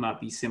hours that might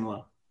be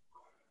similar.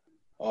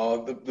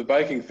 The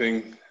baking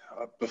thing,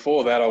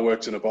 before that I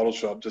worked in a bottle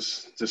shop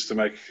just to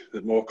make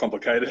it more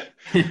complicated.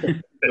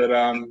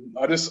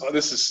 But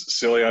this is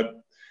silly.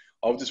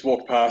 I just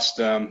walked past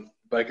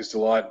Baker's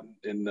Delight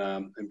in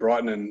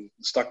Brighton and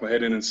stuck my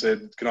head in and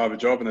said, "Can I have a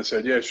job?" And they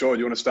said, "Yeah, sure. Do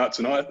you want to start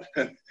tonight?"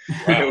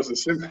 It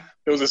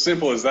was as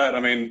simple as that. I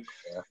mean,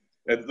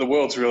 the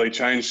world's really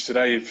changed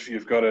today. If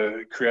you've got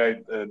to create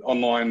an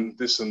online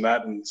this and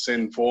that and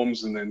send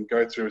forms and then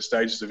go through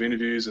stages of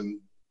interviews and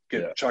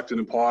get chucked in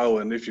a pile,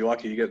 and if you're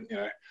lucky, you get,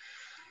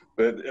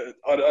 But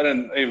I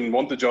didn't even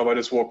want the job. I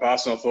just walked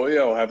past and I thought,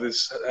 yeah, I'll have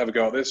a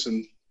go at this,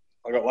 and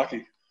I got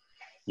lucky.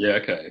 Yeah,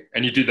 okay.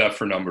 And you did that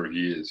for a number of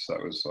years.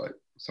 That was like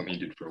something you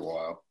did for a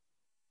while.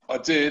 I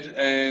did,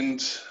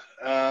 and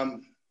I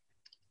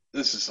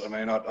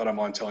don't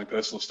mind telling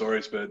personal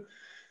stories, but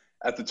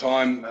at the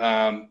time,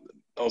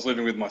 I was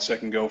living with my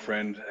second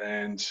girlfriend,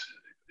 and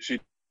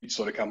she'd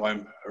sort of come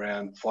home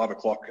around 5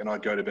 o'clock, and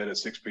I'd go to bed at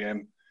 6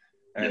 p.m.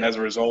 And as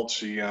a result,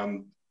 she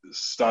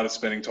started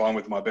spending time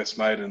with my best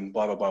mate and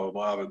blah, blah, blah, blah,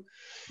 blah.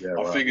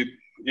 But I figured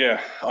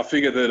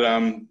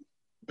that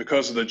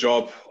because of the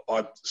job,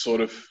 I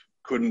sort of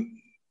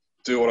couldn't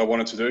do what I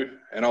wanted to do.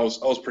 And I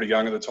was pretty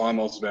young at the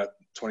time. I was about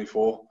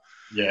 24.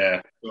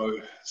 Yeah.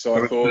 So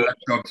I thought that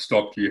job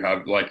stopped you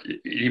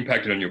it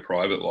impacted on your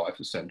private life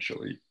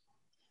essentially.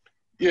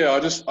 Yeah, I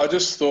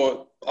just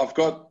thought I've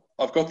got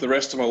the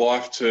rest of my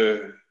life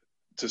to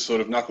sort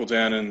of knuckle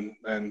down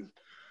and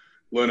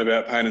learn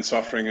about pain and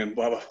suffering and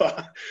blah blah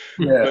blah.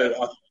 Yeah.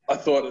 But I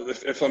thought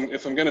if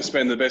I'm going to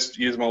spend the best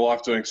years of my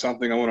life doing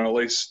something, I want to at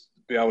least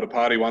be able to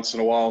party once in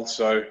a while.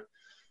 So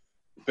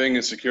being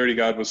a security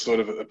guard was sort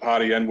of a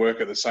party and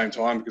work at the same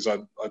time, because I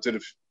did a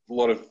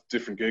lot of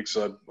different gigs.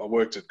 I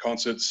worked at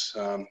concerts,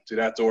 did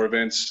outdoor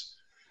events,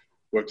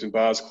 worked in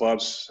bars,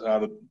 clubs,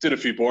 did a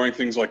few boring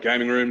things like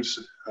gaming rooms,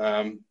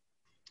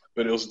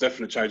 but it was a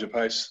definite change of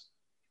pace.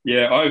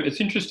 Yeah,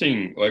 it's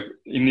interesting. Like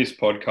in this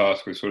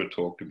podcast, we sort of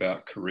talked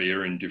about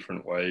career in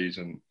different ways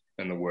and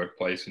the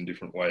workplace in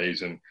different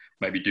ways, and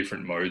maybe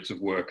different modes of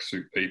work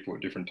suit people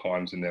at different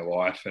times in their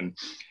life. And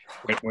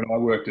when I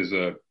worked as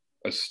a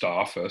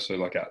staffer, so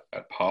like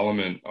at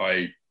Parliament,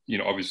 I,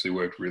 obviously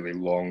worked really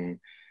long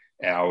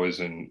hours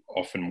and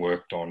often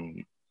worked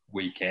on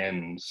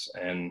weekends.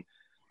 And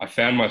I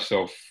found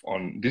myself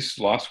on this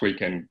last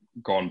weekend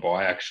gone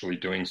by actually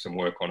doing some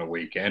work on a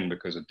weekend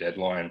because a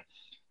deadline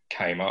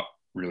came up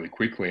really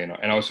quickly. And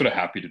I was sort of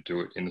happy to do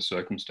it in the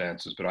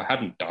circumstances, but I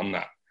hadn't done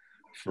that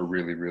for a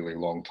really, really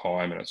long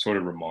time. And it sort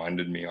of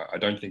reminded me, I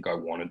don't think I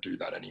want to do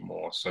that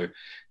anymore. So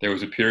there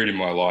was a period in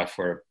my life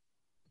where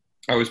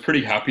I was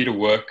pretty happy to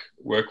work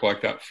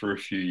like that for a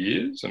few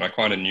years. And I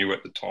kind of knew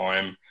at the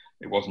time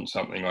it wasn't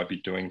something I'd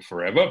be doing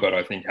forever, but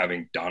I think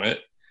having done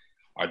it,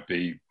 I'd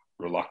be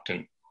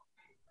reluctant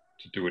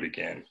to do it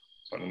again.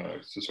 So I don't know,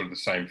 it's sort of the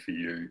same for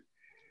you.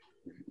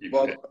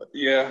 Well,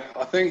 yeah,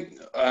 I think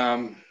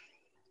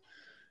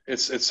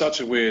it's such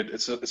a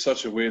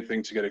weird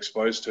thing to get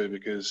exposed to,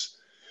 because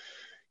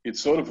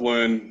you'd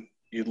learn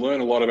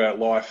a lot about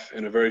life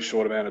in a very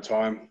short amount of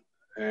time.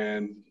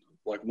 And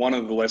like one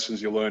of the lessons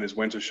you learn is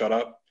when to shut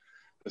up,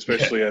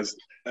 especially as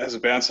a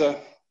bouncer,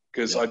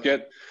 because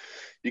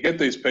you get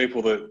these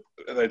people that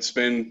they'd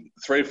spend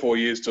 3 or 4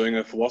 years doing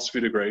a philosophy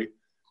degree,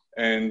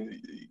 and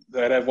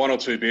they'd have 1 or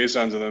 2 beers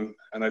under them,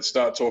 and they'd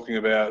start talking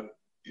about,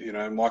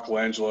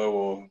 Michelangelo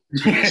or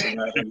this and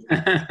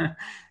that.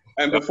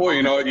 And before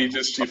you know it,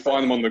 you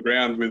find them on the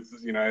ground with,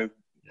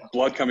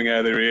 blood coming out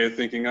of their ear,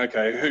 thinking,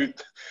 okay,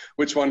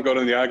 which one got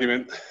in the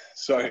argument?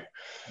 So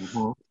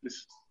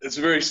it's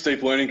a very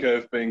steep learning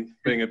curve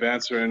being a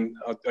bouncer. And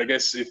I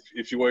guess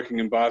if you're working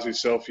in bars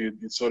yourself, you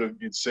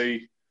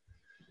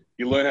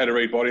learn how to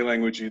read body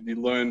language. You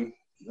learn,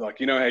 like,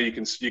 how you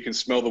can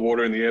smell the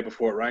water in the air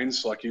before it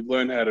rains. Like, you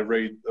learn how to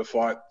read a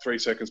fight 3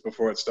 seconds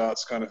before it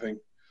starts, kind of thing.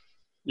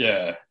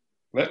 Yeah.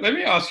 Let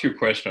me ask you a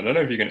question. I don't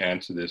know if you can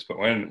answer this, but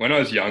when I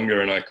was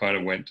younger and I kind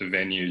of went to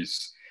venues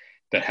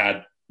that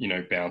had,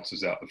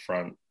 bouncers out the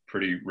front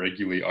pretty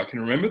regularly, I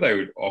can remember they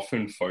would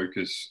often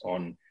focus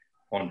on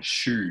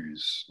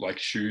shoes. Like,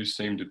 shoes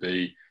seem to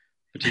be,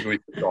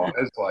 particularly for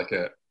guys,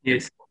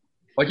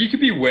 like you could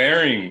be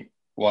wearing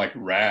like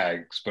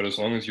rags, but as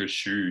long as your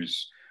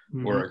shoes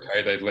were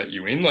okay, they'd let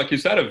you in. Like,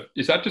 is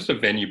that just a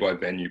venue by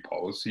venue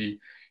policy,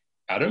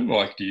 Adam?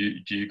 Like, do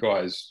you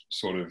guys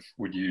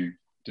would you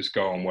just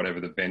go on whatever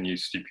the venue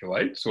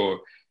stipulates, or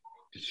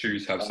do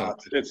shoes have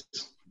something?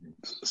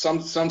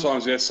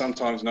 Sometimes yes,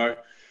 sometimes no.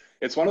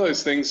 It's one of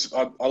those things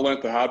I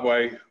learnt the hard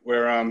way,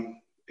 where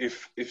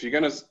if you're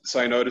going to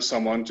say no to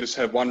someone, just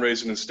have one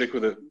reason and stick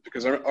with it.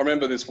 Because I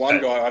remember this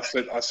one guy,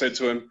 I said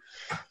to him,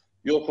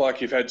 "You look like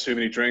you've had too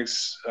many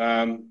drinks.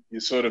 You're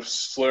sort of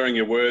slurring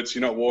your words.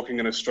 You're not walking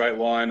in a straight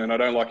line, and I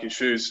don't like your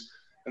shoes."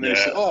 And then he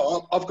said,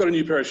 "Oh, I've got a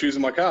new pair of shoes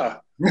in my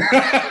car."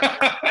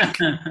 That's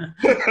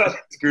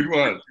a good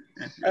one.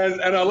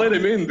 And I let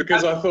him in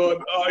because I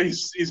thought, oh,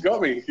 he's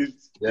got me.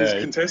 He's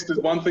contested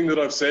one thing that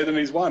I've said and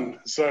he's won.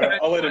 So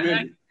I let him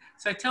in.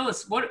 So tell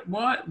us, what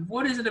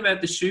is it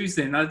about the shoes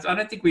then? I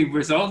don't think we've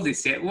resolved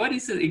this yet. What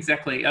is it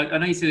exactly? I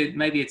know you said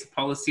maybe it's a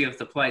policy of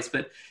the place,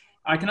 but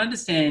I can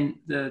understand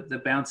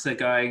the bouncer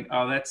going,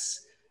 oh,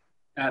 that's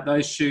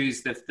those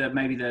shoes, that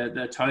maybe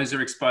the toes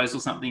are exposed or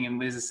something, and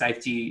there's a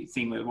safety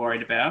thing we're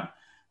worried about.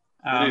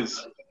 It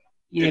is.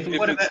 Yeah, but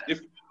what about...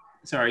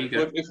 Sorry, you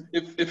go.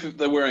 If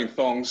they're wearing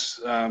thongs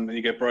and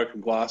you get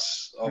broken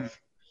glass,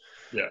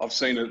 I've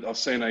seen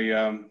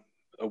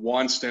a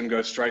wine stem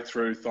go straight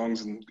through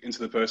thongs and into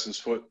the person's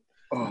foot.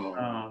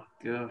 Oh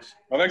gosh!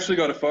 I've actually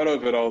got a photo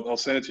of it. I'll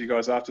send it to you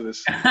guys after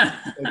this.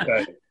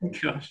 Okay.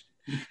 Gosh.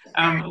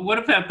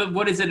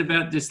 What is it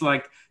about? Just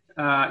like,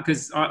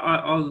 because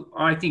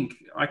I think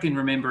I can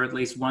remember at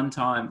least one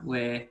time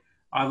where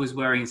I was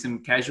wearing some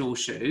casual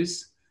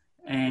shoes,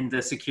 and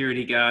the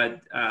security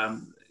guard,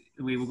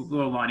 we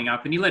were all lining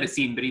up, and he let us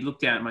in, but he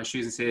looked down at my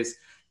shoes and says,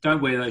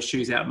 "Don't wear those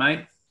shoes out,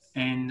 mate."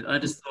 And I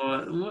just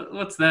thought,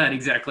 what's that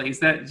exactly? Is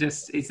that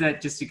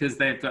just because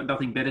they've got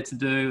nothing better to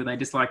do? They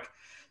just like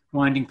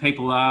winding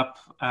people up?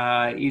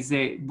 Is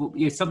there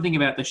something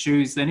about the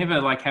shoes? They never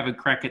like have a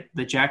crack at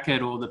the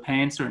jacket or the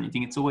pants or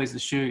anything. It's always the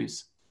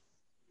shoes.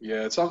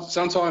 Yeah,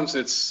 sometimes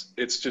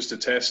it's just a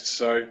test.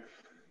 So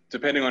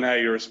depending on how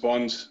you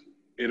respond,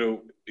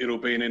 it'll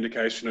be an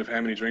indication of how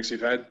many drinks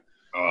you've had.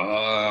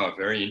 Ah,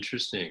 very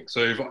interesting.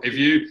 So if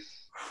you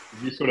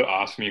sort of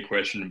ask me a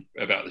question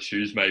about the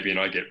shoes maybe, and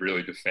I get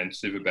really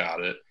defensive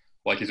about it,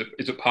 like, is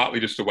it partly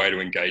just a way to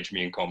engage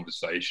me in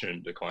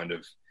conversation to kind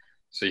of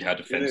see how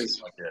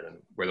defensive I get and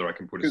whether I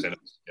can put a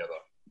sentence together?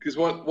 Because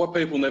what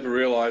people never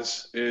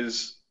realise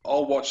is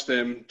I'll watch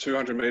them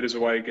 200 metres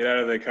away get out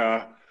of their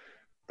car,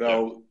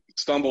 they'll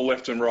stumble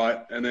left and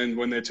right, and then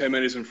when they're 10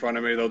 metres in front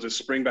of me, they'll just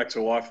spring back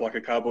to life like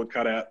a cardboard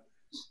cutout.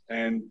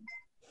 And,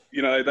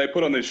 they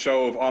put on this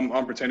show of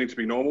I'm pretending to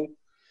be normal.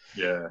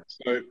 Yeah.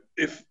 So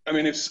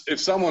if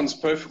someone's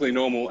perfectly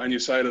normal and you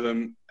say to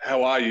them,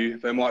 "How are you?"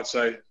 they might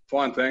say,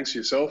 "Fine, thanks,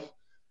 yourself."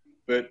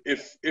 But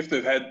if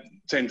they've had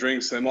 10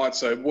 drinks, they might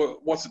say,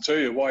 "What's it to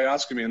you? Why are you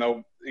asking me?" And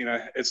they'll,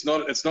 it's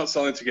not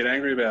something to get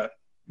angry about.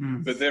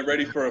 But they're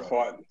ready for a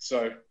fight.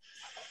 So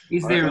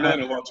is there I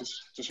learn a lot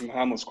just from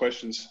harmless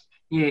questions.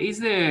 Yeah, is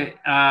there,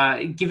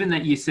 given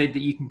that you said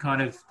that you can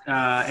kind of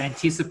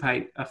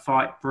anticipate a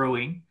fight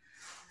brewing,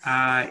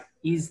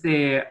 is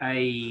there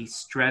a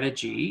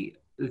strategy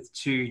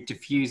to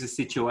diffuse a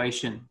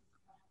situation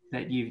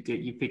that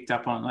you picked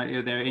up on? Like,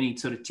 are there any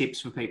sort of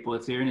tips for people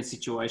if they're in a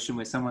situation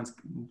where someone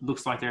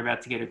looks like they're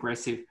about to get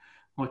aggressive?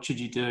 What should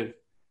you do?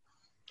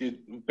 The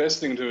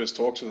best thing to do is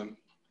talk to them.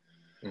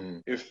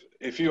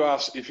 If you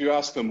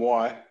ask them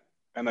why,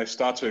 and they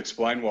start to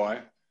explain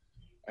why,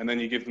 and then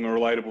you give them a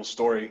relatable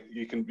story,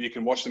 you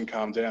can watch them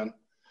calm down.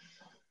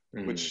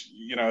 Which,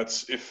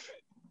 it's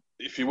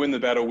if you win the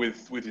battle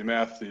with your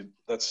mouth,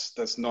 that's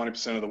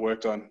 90% of the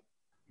work done.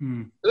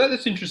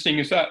 That's interesting.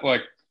 Is that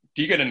like,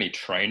 do you get any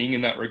training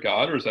in that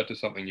regard, or is that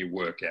just something you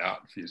work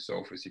out for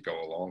yourself as you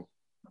go along?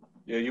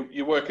 Yeah,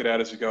 you work it out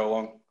as you go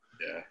along.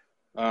 Yeah.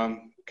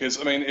 Because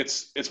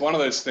it's one of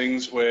those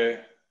things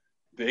where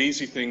the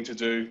easy thing to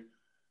do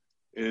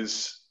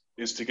is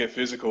to get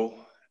physical,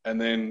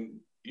 and then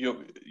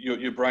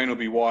your brain will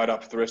be wired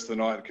up for the rest of the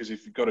night because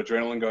if you've got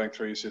adrenaline going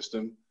through your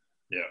system.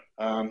 Yeah.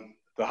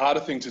 The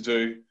harder thing to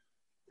do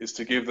is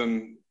to give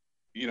them,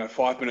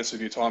 5 minutes of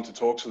your time to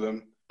talk to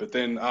them, but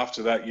then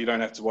after that, you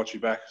don't have to watch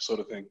your back, sort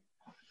of thing.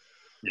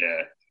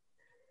 Yeah.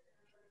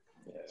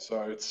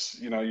 So it's,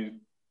 you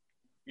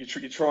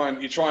try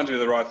and do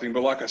the right thing,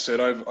 but like I said,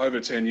 over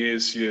 10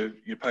 years, your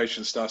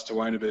patience starts to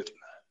wane a bit.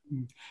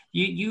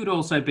 You would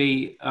also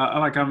be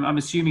I'm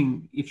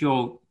assuming if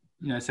you're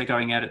say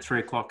going out at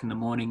 3:00 in the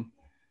morning,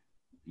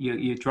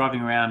 you're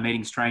driving around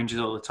meeting strangers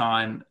all the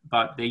time,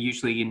 but they're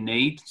usually in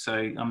need. So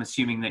I'm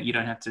assuming that you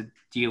don't have to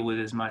deal with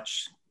as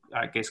much,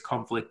 I guess,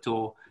 conflict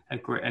or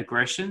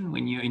aggression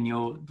when you're in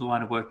the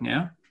line of work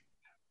now.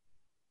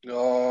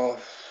 Oh,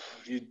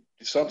 you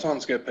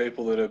sometimes get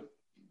people that are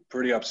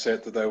pretty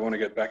upset that they want to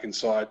get back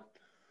inside,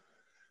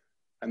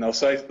 and they'll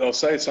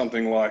say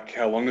something like,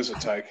 "How long does it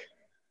take?"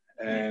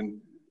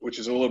 And which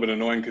is a little bit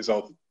annoying because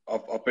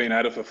I've been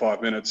at it for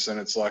 5 minutes and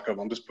it's like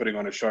I'm just putting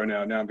on a show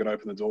now. Now I'm going to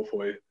open the door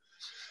for you.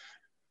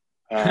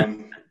 I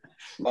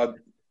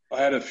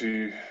had a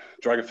few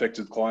drug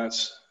affected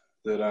clients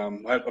that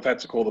I've had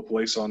to call the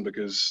police on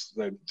because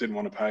they didn't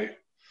want to pay.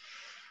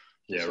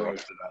 Yeah, so, right.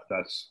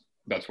 So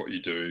that's what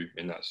you do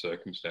in that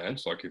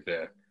circumstance. Like if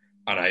they're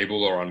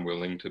unable or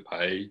unwilling to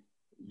pay,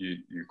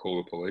 you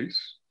call the police.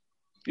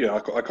 Yeah,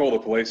 I call the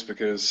police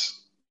because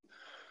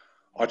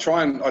I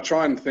try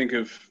and think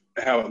of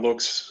how it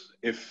looks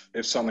if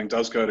something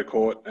does go to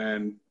court,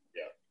 and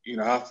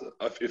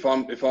if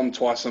I'm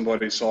twice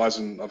somebody's size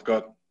and I've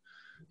got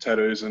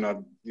tattoos and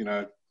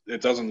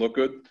it doesn't look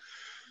good.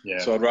 Yeah.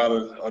 So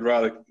I'd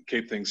rather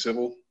keep things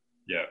civil.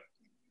 Yeah.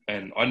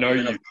 And I know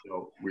you've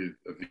dealt with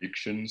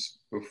evictions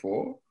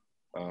before.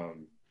 I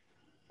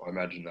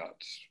imagine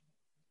that's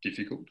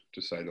difficult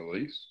to say the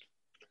least.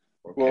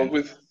 Well,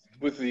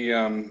 with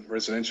the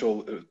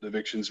residential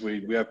evictions,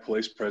 we have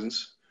police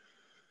presence.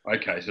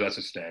 Okay, so that's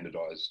a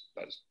standardised.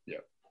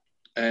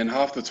 And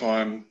half the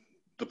time,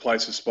 the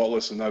place is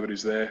spotless and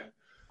nobody's there.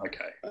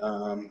 Okay.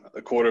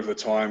 A quarter of the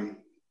time,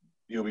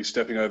 you'll be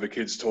stepping over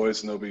kids'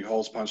 toys and there'll be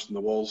holes punched in the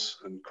walls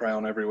and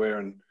crayon everywhere.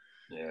 And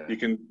you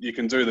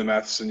can do the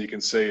maths and you can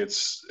see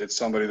it's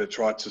somebody that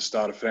tried to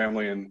start a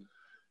family and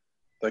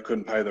they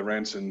couldn't pay the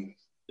rent. And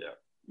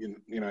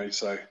you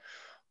say,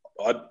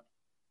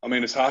 I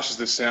mean, as harsh as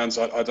this sounds,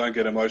 I don't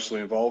get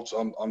emotionally involved.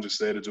 I'm just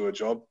there to do a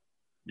job.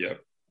 Yeah.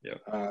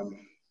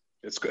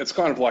 It's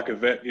kind of like a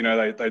vet,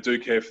 they do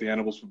care for the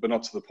animals, but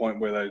not to the point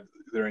where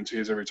they're in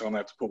tears every time they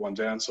have to put one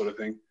down, sort of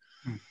thing.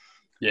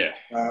 Yeah.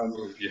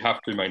 You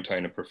have to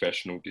maintain a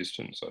professional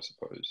distance, I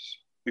suppose.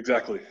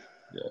 Exactly.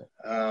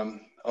 Yeah.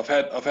 I've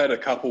had a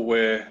couple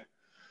where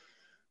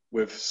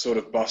we've sort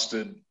of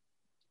busted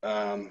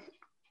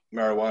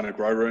marijuana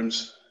grow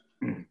rooms.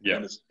 Yeah.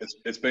 And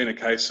it's been a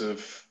case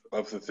of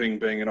the thing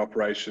being in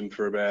operation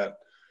for about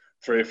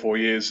 3 or 4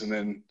 years, and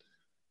then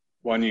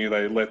 1 year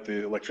they let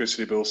the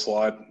electricity bill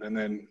slide, and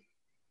then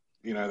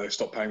they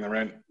stop paying the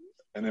rent,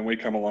 and then we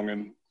come along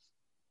and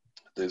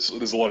there's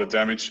a lot of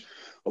damage.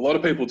 A lot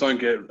of people don't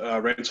get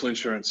rental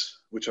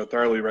insurance, which I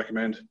thoroughly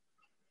recommend.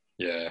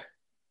 Yeah,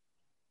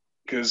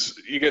 because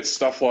you get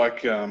stuff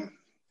like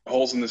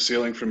holes in the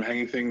ceiling from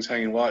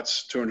hanging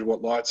lights,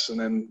 200-watt lights, and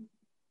then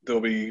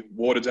there'll be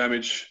water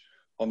damage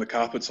on the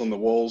carpets on the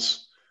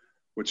walls,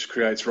 which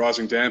creates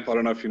rising damp. I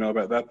don't know if you know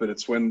about that, but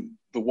it's when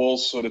the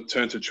walls sort of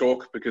turn to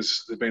chalk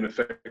because they've been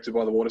affected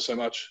by the water so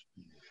much.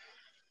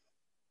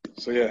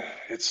 So yeah,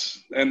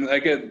 and they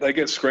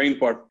get screened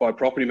by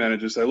property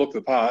managers. They look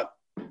the part,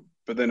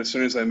 but then as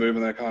soon as they move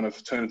and they kind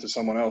of turn into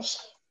someone else.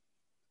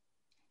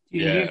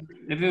 Yeah.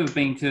 Have you ever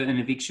been to an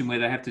eviction where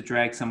they have to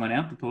drag someone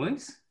out, the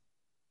police?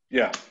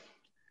 Yeah.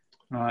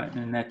 Right,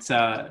 and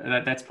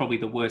that's probably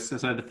the worst.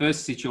 So the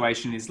first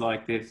situation is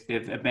like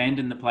they've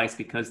abandoned the place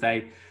because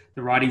the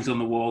writing's on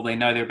the wall. They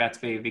know they're about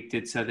to be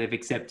evicted, so they've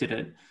accepted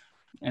it.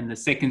 And the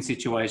second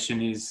situation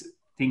is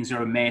things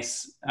are a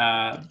mess.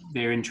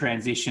 They're in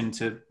transition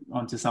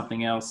onto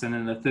something else. And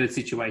then the third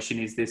situation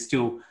is they're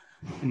still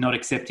not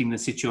accepting the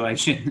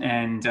situation,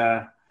 and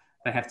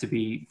they have to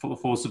be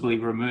forcibly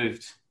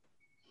removed.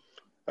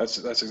 That's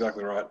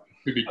exactly right.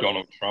 Could be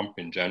Donald Trump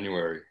in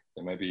January.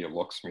 There may be a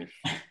locksmith.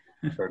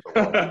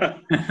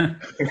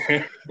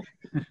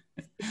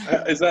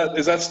 Is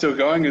that still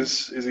going?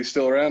 Is he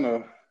still around?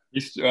 Or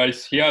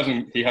he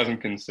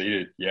hasn't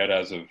conceded yet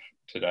as of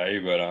today,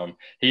 but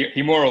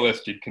he more or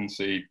less did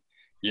concede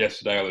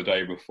yesterday or the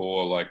day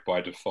before, like by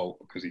default,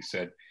 because he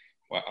said,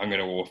 well, I'm going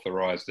to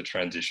authorize the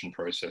transition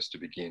process to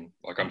begin.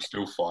 Like, I'm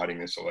still fighting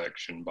this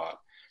election, but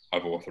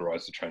I've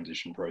authorized the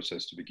transition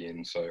process to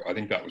begin. So I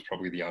think that was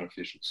probably the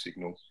unofficial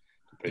signal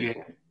to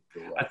people.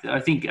 Yeah. I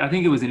think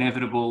it was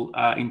inevitable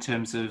in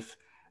terms of,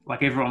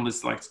 like, everyone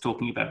was like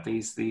talking about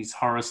these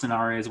horror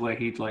scenarios where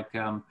he'd like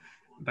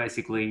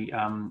basically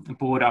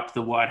board up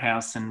the White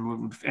House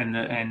and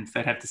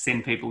they'd have to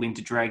send people in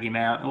to drag him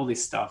out, all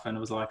this stuff, and it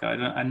was like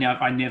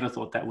I never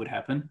thought that would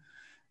happen.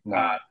 No,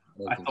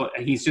 I thought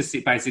he's just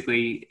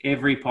basically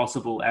every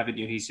possible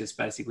avenue. He's just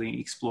basically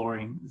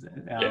exploring.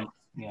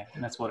 Yeah,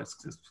 and that's what it's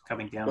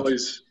coming down. Well,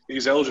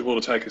 he's eligible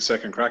to take a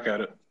second crack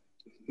at it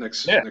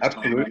next. Yeah, next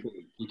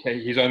absolutely.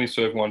 He's only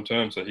served one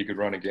term, so he could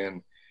run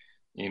again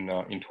in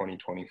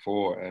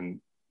 2024,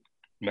 and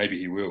maybe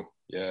he will.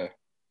 Yeah.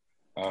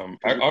 I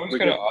was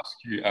going to ask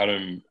you,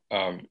 Adam.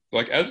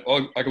 Like a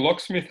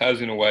locksmith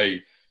has in a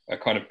way a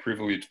kind of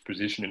privileged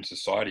position in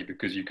society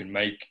because you can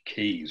make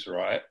keys,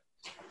 right?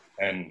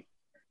 And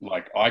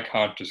like I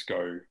can't just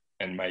go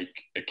and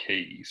make a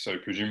key. So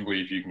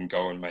presumably, if you can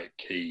go and make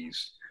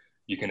keys,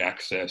 you can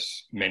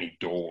access many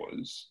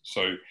doors.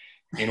 So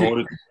in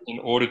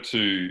order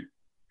to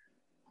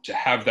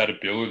have that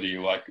ability,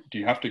 like, do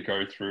you have to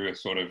go through a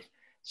sort of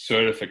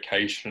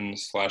certification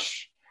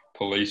 /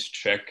 police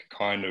check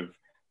kind of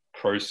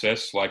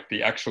process? Like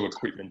the actual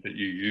equipment that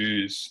you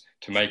use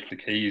to make the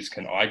keys,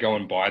 can I go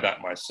and buy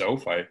that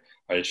myself? I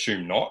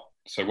assume not.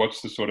 So what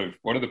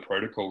are the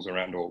protocols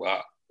around all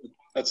that?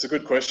 That's a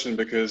good question,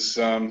 because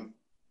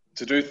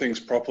to do things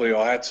properly,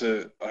 I had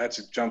to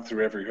jump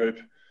through every hoop.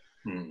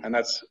 And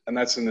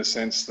that's in the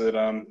sense that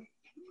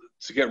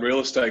to get real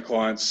estate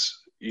clients,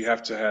 you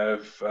have to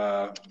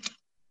have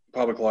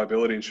public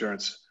liability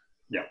insurance.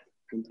 Yeah.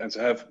 And to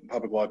have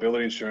public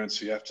liability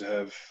insurance, you have to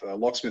have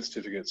locksmith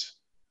certificates.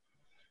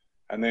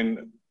 And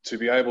then to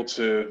be able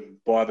to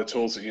buy the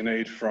tools that you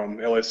need from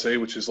LSC,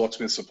 which is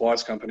Locksmith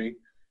Supplies Company,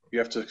 you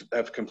have to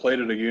have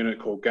completed a unit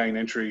called Gain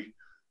Entry,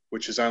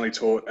 which is only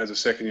taught as a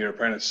second-year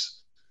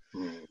apprentice.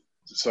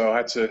 So I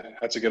had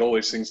to get all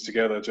these things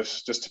together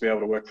just to be able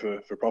to work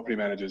for property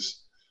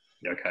managers.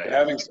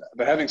 Okay.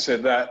 But having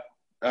said that,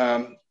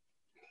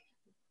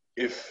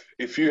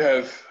 if you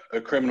have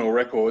a criminal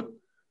record,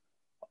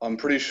 I'm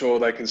pretty sure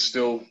they can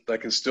still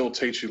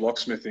teach you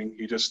locksmithing.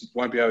 You just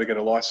won't be able to get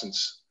a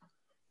license.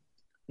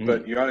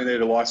 But you only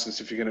need a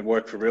license if you're going to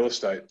work for real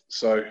estate.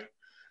 So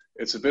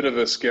it's a bit of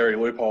a scary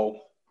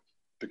loophole,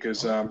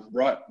 because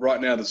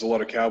right now there's a lot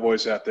of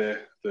cowboys out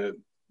there that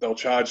they'll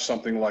charge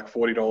something like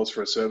 $40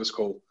 for a service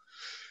call,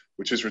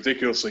 which is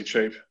ridiculously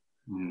cheap.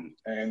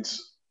 And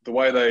the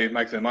way they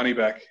make their money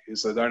back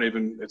is they don't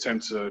even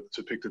attempt to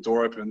pick the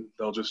door open.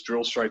 They'll just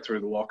drill straight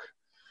through the lock,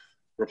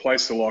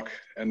 replace the lock,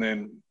 and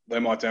then they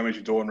might damage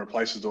your door and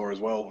replace the door as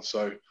well.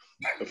 So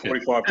a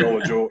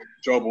 $45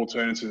 job will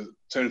turn into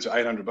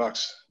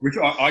 $800. Which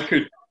I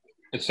could.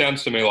 It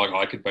sounds to me like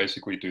I could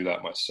basically do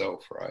that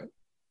myself, right?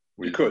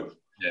 You could.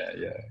 Yeah.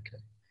 Okay.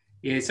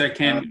 Yeah. So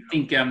Cam, I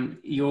think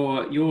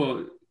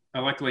your I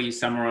like the way you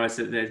summarise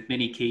that there's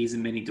many keys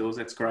and many doors.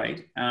 That's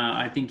great.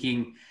 I think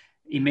in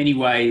many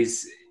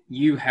ways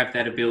you have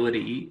that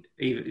ability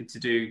even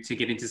to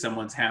get into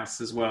someone's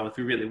house as well if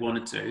you really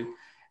wanted to.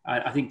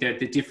 I think that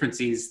the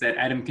difference is that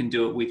Adam can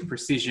do it with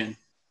precision.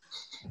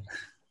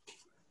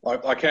 I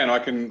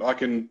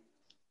can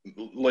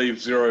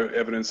leave zero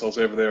evidence I was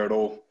ever there at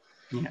all.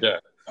 Yeah.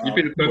 You'd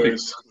be the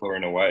perfect burglar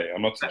in a way.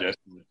 I'm not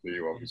suggesting it to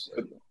you,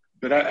 obviously.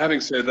 But having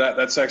said that,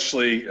 that's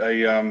actually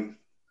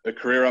a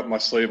career up my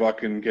sleeve I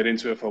can get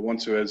into if I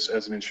want to as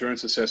an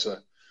insurance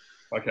assessor.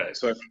 Okay.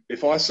 So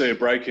if I see a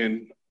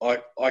break-in,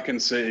 I can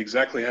see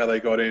exactly how they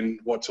got in,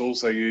 what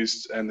tools they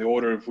used, and the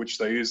order of which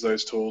they used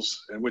those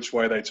tools, and which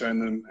way they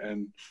turned them,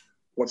 and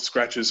what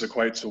scratches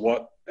equate to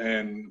what,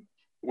 and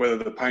whether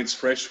the paint's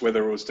fresh,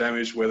 whether it was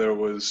damaged, whether it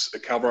was a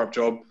cover-up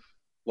job,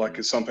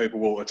 like some people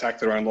will attack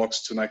their own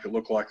locks to make it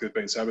look like they've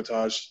been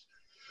sabotaged.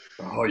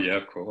 Oh yeah,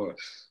 of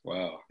course.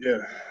 Wow. Yeah.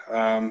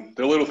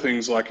 There are little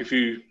things like if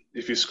you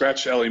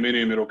scratch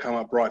aluminium, it'll come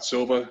up bright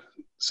silver.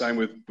 Same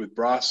with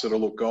brass, it'll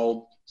look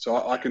gold.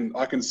 So I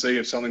can see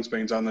if something's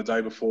been done the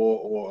day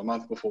before or a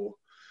month before.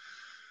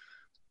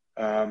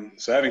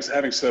 So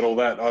having said all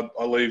that,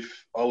 I'll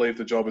leave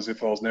the job as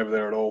if I was never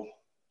there at all.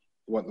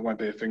 There won't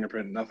be a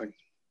fingerprint, nothing.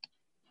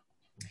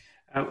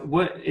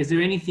 What is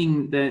there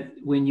anything that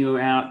when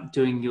you're out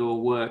doing your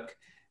work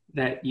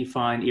that you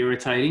find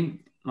irritating,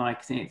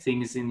 like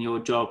things in your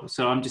job?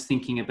 So I'm just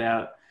thinking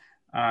about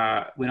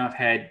when I've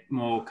had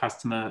more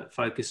customer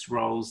focused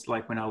roles,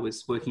 like when I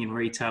was working in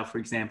retail, for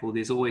example.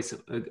 There's always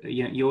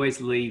you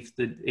always leave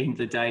the end of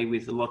the day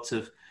with lots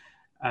of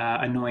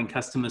annoying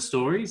customer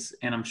stories,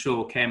 and I'm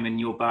sure, Cam, in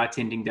your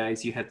bartending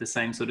days, you had the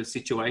same sort of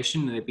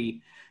situation.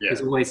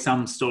 There's always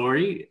some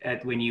story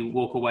when you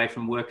walk away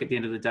from work at the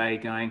end of the day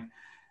going,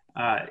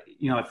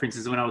 like for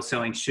instance, when I was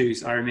selling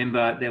shoes, I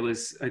remember there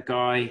was a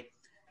guy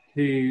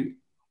who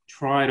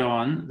tried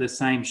on the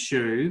same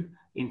shoe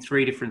in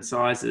 3 different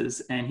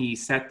sizes, and he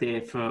sat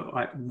there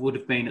for would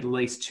have been at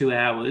least 2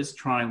 hours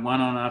trying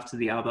one on after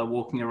the other,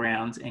 walking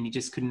around, and he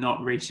just could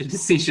not reach a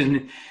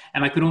decision.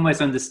 And I could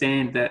almost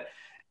understand that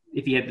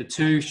if he had the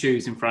 2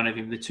 shoes in front of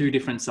him, the 2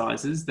 different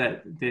sizes,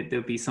 that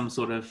there'd be some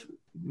sort of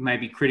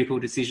maybe critical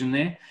decision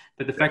there.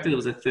 But the fact that it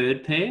was a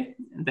 3rd pair,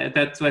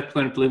 that's what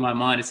kind of blew my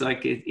mind. It's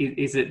like,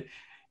 is it,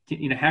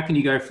 how can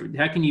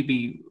you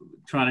be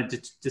trying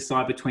to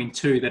decide between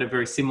 2 that are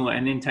very similar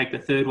and then take the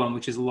 3rd one,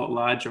 which is a lot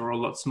larger or a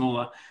lot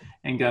smaller,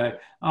 and go,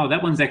 oh,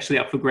 that one's actually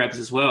up for grabs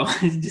as well.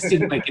 It just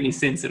didn't make any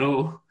sense at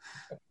all.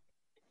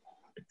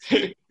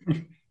 You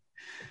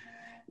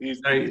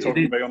talking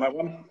to me on that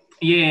one?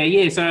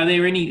 Yeah. So are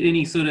there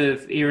any sort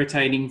of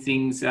irritating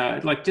things,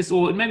 like just,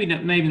 or maybe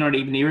not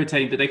even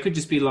irritating, but they could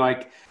just be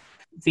like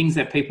things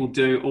that people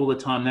do all the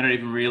time. They don't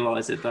even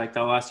realize it. Like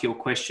they'll ask you a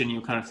question,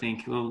 you'll kind of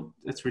think, well,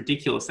 that's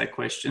ridiculous, that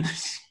question.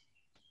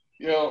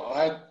 Yeah,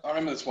 I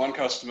remember this one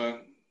customer,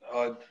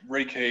 I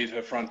rekeyed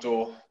her front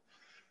door,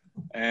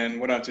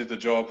 and when I did the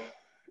job,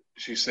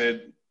 she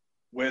said,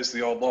 "Where's the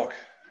old lock?"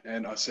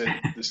 And I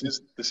said, this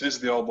is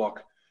the old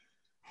lock.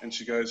 And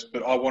she goes,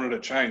 "But I wanted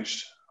it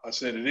changed." I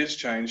said, "It is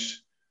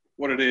changed.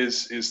 What it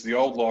is the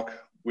old lock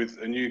with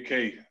a new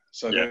key.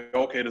 So the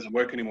old key doesn't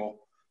work anymore."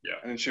 Yeah.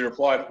 And then she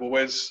replied, "Well,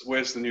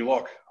 where's the new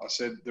lock?" I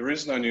said, "There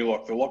is no new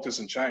lock. The lock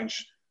doesn't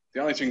change.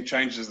 The only thing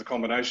changed is the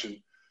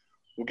combination."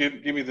 "Well,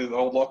 give me the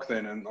old lock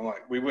then." And I'm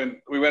like, we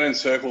went in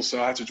circles,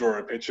 so I had to draw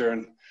a picture,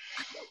 and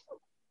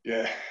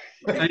yeah.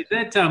 So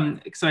that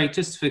so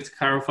just to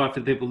clarify for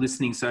the people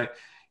listening, so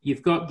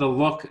you've got the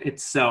lock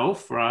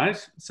itself,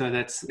 right? So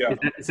that's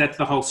that's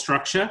the whole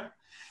structure,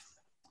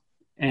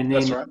 and then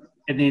that's right.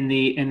 And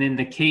then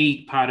the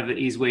key part of it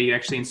is where you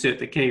actually insert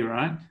the key,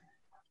 right?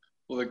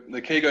 Well,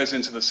 the key goes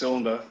into the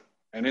cylinder,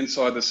 and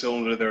inside the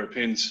cylinder there are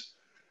pins,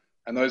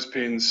 and those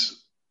pins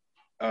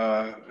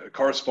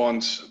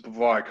corresponds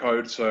via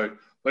code. So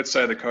let's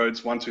say the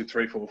code's 1, 2,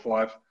 3, 4,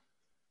 5.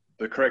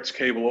 The correct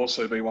key will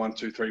also be 1,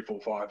 2, 3, 4,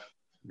 5.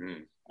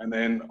 Mm. And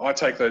then I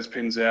take those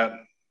pins out.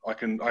 I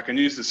can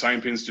use the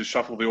same pins to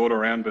shuffle the order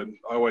around, but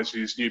I always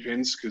use new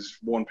pins because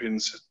worn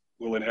pins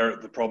will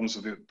inherit the problems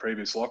of the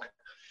previous lock.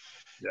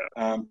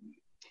 Yeah.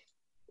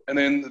 And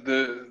then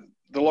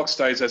the lock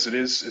stays as it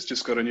is. It's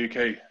just got a new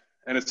key,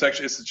 and it's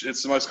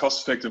the most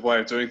cost-effective way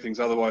of doing things.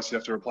 Otherwise, you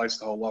have to replace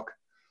the whole lock.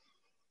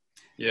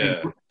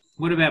 Yeah. And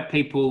what about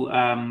people?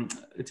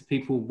 Do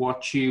people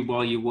watch you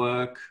while you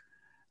work?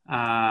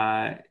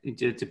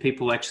 Do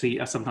people actually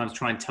sometimes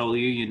try and tell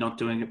you you're not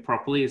doing it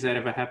properly? Has that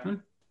ever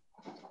happened?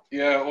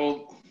 Yeah.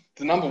 Well,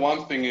 the number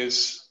one thing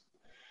is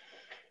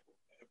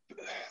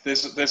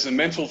there's a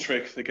mental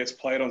trick that gets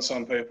played on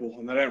some people,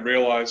 and they don't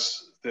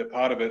realise they're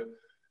part of it.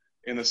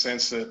 In the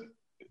sense that,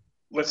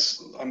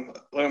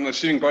 I'm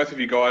assuming both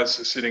of you guys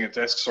are sitting at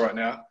desks right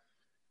now.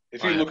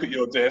 If you look at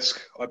your desk,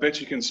 I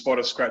bet you can spot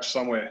a scratch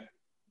somewhere.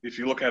 If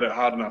you look at it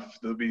hard enough,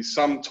 there'll be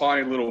some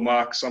tiny little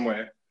mark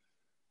somewhere.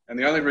 And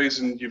the only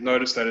reason you've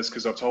noticed that is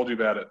because I've told you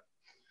about it.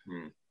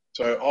 Hmm.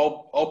 So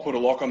I'll put a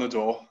lock on the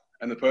door,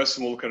 and the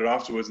person will look at it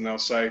afterwards and they'll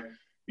say,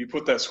 "You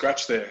put that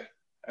scratch there."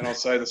 And I'll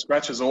say, "The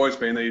scratch has always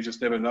been there, you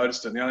just never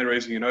noticed it. And the only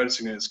reason you're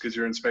noticing it is because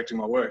you're inspecting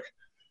my work."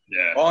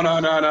 Yeah. "Oh,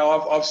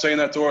 no, I've seen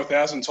that door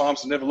 1,000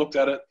 times and never looked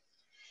at it."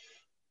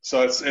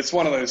 So it's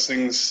one of those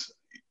things,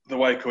 the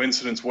way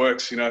coincidence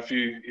works. If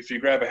you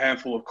grab a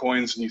handful of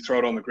coins and you throw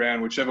it on the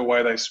ground, whichever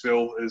way they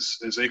spill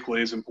is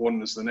equally as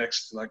important as the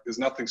next. Like, there's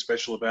nothing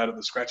special about it.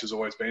 The scratch has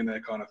always been there,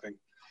 kind of thing.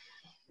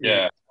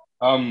 Yeah.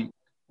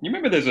 You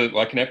remember there's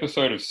an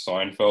episode of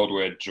Seinfeld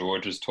where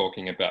George is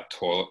talking about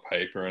toilet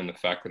paper and the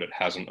fact that it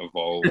hasn't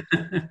evolved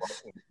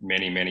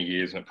many, many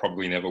years, and it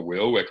probably never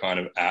will. We're kind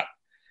of at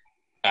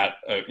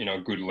a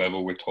good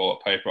level with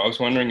toilet paper. I was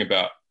wondering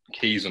about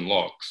keys and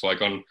locks.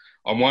 Like on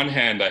one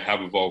hand, they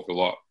have evolved a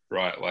lot,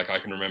 right? Like I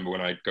can remember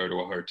when I'd go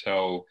to a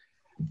hotel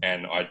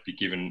and I'd be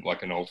given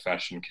like an old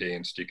fashioned key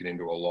and stick it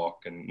into a lock.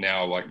 And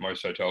now like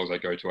most hotels I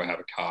go to, I have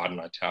a card and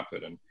I tap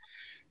it and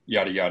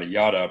yada, yada,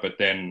 yada. But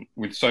then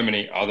with so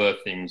many other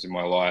things in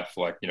my life,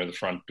 like, the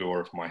front door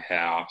of my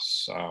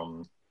house,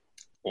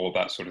 all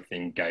that sort of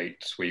thing,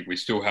 gates, we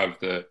still have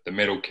the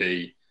metal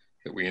key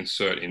that we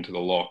insert into the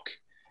lock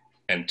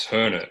and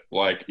turn it.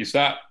 Like, is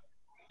that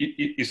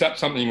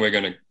something we're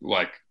going to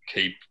like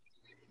keep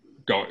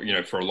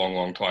going, for a long,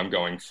 long time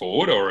going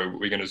forward, or are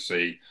we going to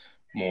see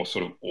more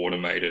sort of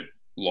automated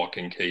lock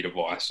and key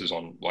devices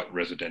on like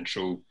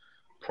residential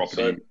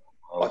property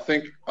I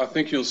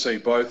think you'll see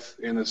both,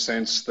 in the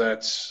sense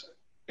that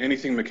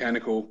anything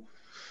mechanical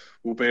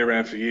will be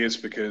around for years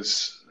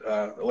because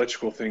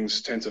electrical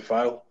things tend to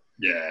fail.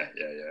 Yeah.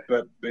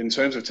 But in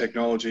terms of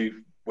technology,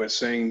 we're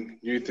seeing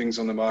new things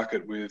on the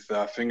market with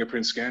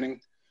fingerprint scanning.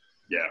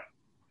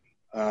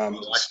 Yeah.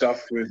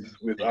 Stuff with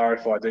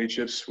RFID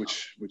chips,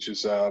 which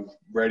is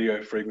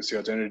radio frequency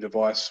identity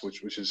device,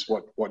 which is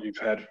what you've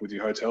had with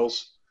your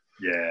hotels.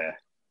 Yeah.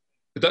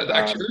 But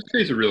actually, those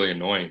keys are really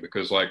annoying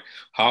because, like,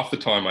 half the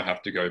time I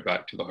have to go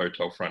back to the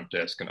hotel front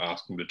desk and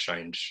ask them to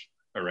change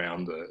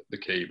around the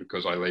key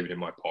because I leave it in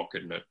my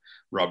pocket and it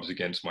rubs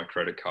against my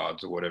credit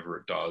cards or whatever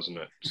it does and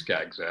it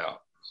skags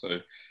out. So,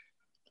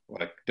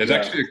 like, there's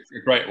actually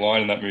a great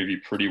line in that movie,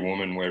 Pretty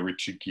Woman, where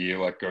Richard Gere,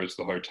 like, goes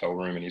to the hotel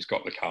room and he's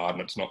got the card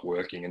and it's not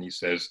working and he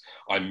says,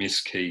 "I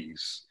miss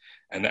keys."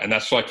 And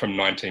that's, like, from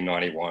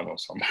 1991 or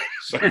something.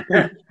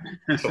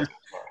 So,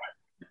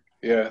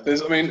 yeah,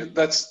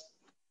 that's...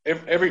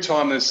 Every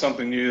time there's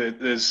something new,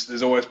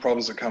 there's always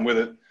problems that come with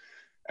it.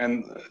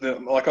 And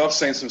like, I've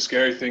seen some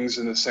scary things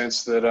in the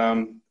sense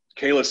that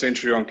keyless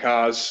entry on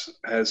cars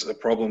has a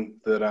problem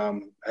that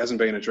hasn't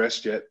been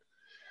addressed yet.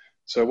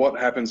 So what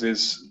happens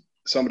is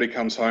somebody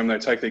comes home, they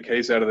take their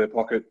keys out of their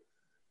pocket,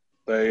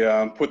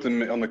 they put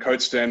them on the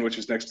coat stand, which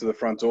is next to the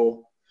front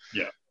door.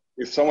 Yeah.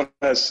 If someone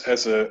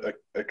has a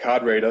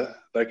card reader,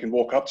 they can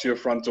walk up to your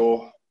front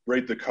door,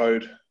 read the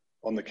code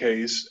on the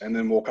keys, and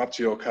then walk up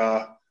to your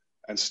car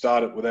and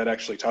start it without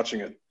actually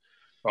touching it.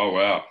 Oh,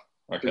 wow.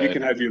 Okay. So you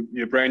can have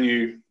your brand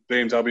new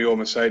BMW or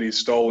Mercedes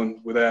stolen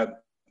without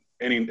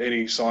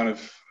any sign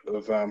of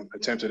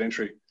attempted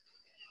entry.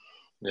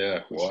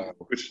 Yeah, wow.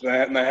 Which they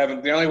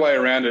haven't. The only way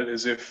around it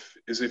is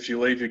if you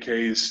leave your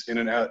keys in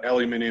an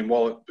aluminium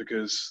wallet,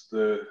 because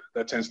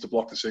that tends to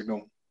block the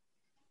signal.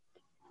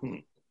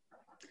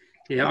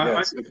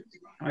 Yeah,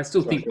 I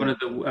still think one of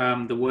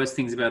the worst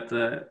things about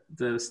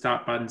the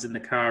start buttons in the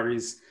car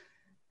is,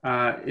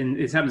 and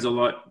it happens a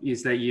lot,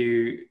 is that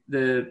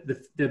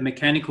the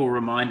mechanical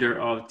reminder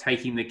of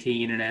taking the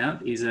key in and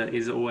out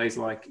is always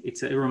like,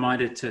 it's a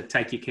reminder to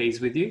take your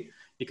keys with you,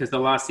 because the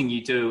last thing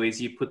you do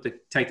is you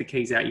take the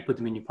keys out, you put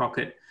them in your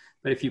pocket.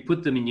 But if you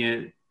put them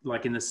in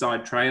in the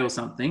side tray or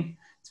something,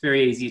 it's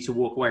very easy to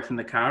walk away from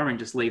the car and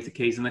just leave the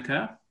keys in the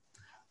car.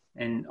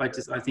 And I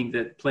think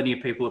that plenty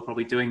of people are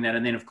probably doing that.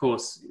 And then, of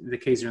course, the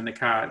keys are in the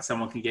car,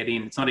 someone can get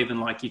in. It's not even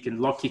like you can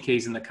lock your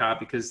keys in the car,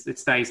 because it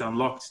stays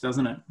unlocked,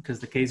 doesn't it?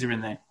 Because the keys are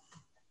in there.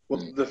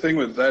 Well, the thing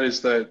with that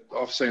is that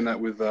I've seen that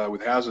with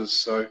houses.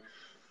 So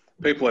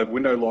people have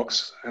window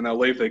locks and they'll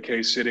leave their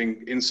keys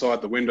sitting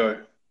inside the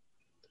window.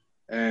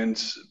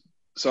 And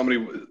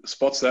somebody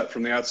spots that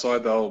from the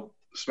outside, they'll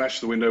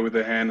smash the window with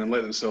their hand and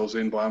let themselves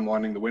in by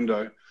unwinding the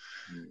window.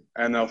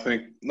 And they'll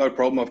think, no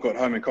problem, I've got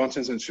home and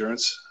contents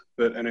insurance.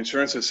 But an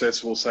insurance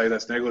assessor will say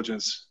that's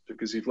negligence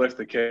because you've left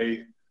the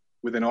key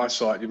within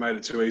eyesight. You made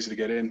it too easy to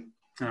get in.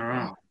 All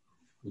right.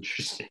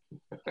 Interesting.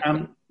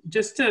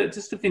 Just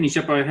to finish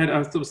up, I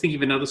was thinking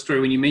of another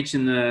story when you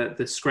mentioned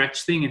the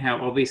scratch thing and how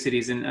obvious it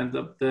is, and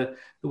the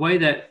way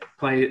that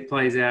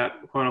plays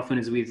out quite often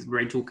is with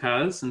rental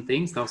cars and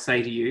things. They'll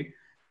say to you,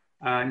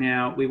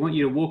 now we want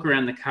you to walk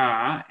around the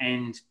car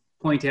and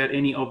point out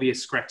any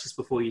obvious scratches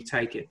before you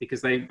take it,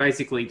 because they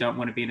basically don't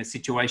want to be in a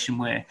situation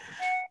where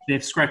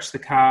they've scratched the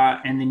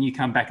car and then you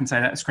come back and say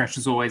that scratch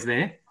is always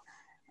there.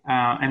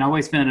 And I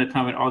always found it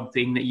kind of an odd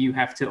thing that you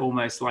have to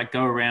almost like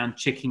go around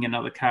checking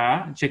the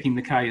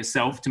car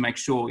yourself to make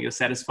sure you're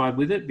satisfied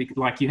with it.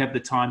 Like you have the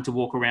time to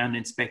walk around and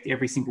inspect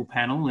every single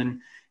panel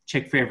and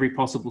check for every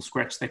possible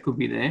scratch that could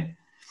be there.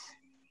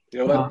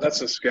 Yeah, well,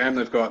 that's a scam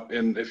they've got.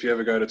 And if you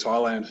ever go to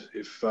Thailand,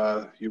 if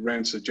you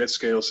rent a jet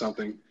ski or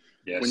something,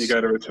 yes, when you go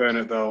to return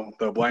it,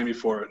 they'll blame you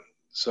for it.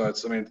 So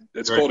it's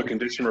called a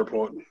condition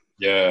report.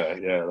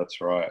 Yeah, that's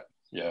right.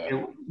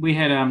 Yeah. We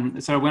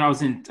had so when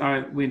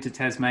I went to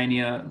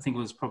Tasmania, I think it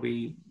was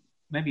probably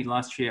maybe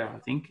last year, I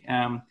think.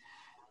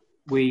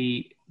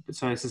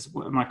 This is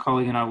my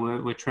colleague and I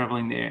were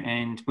traveling there,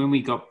 and when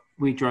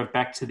we drove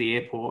back to the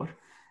airport,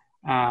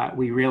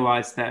 we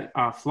realized that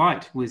our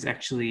flight was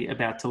actually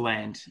about to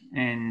land.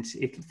 And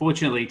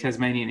fortunately,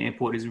 Tasmanian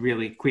airport is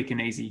really quick and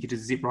easy. You could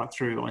just zip right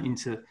through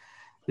into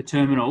the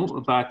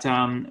terminal. But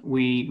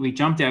we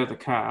jumped out of the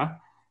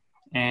car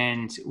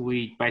and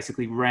we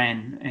basically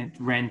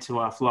ran to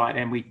our flight,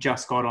 and we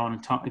just got on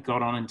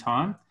in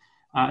time.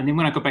 And then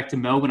when I got back to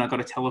Melbourne, I got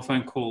a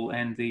telephone call,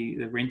 and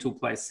the rental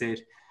place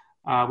said,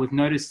 we've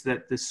noticed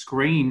that the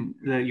screen,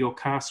 your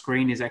car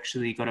screen, has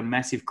actually got a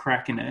massive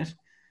crack in it,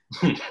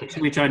 which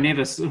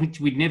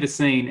we'd never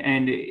seen.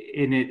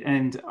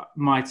 And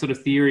my sort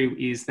of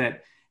theory is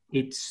that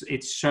it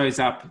shows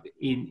up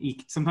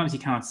sometimes you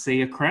can't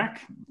see a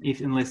crack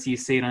unless you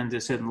see it under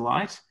a certain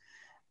light.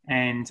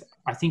 And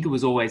I think it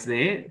was always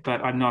there,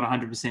 but I'm not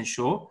 100%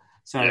 sure.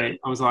 So yeah.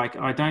 I was like,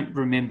 I don't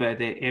remember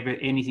there ever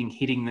anything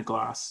hitting the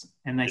glass.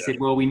 And they said,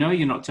 well, we know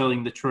you're not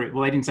telling the truth.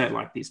 Well, they didn't say it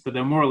like this, but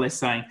they're more or less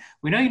saying,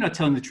 we know you're not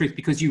telling the truth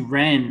because you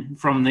ran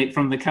from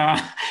the car.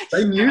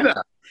 They knew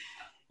that.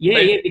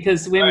 Yeah,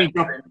 because when we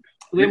dropped,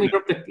 when we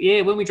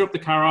drop the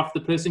car off,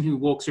 the person who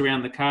walks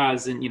around the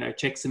cars and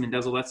checks them and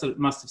does all that sort of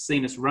must have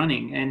seen us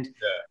running,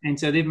 and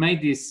so they've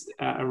made this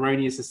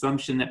erroneous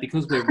assumption that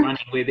because we're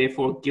running, we're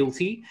therefore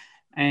guilty.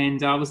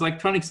 And I was like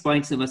trying to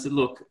explain to them. I said,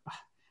 look,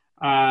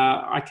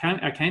 I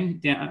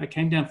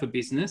came down for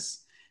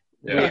business.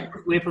 Yeah.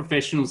 We're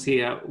professionals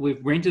here.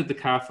 We've rented the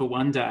car for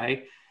one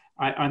day.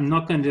 I'm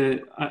not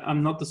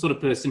the sort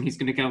of person who's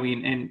going to go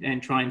in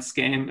and try and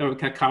scam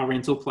a car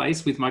rental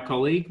place with my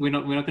colleague. We're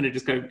not going to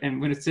just go,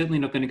 and we're certainly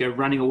not going to go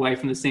running away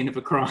from the scene of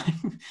a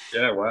crime.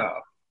 Yeah,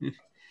 wow.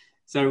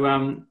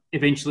 So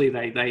eventually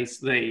they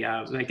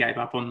gave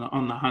up on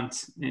the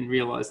hunt and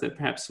realised that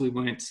perhaps we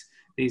weren't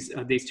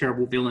these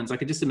terrible villains. I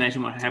could just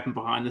imagine what happened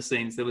behind the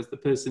scenes. There was the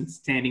person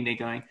standing there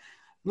going,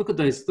 look at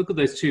those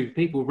two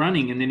people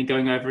running, and then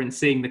going over and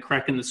seeing the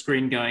crack in the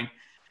screen going,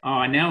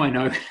 oh, now I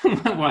know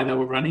why they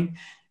were running.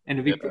 And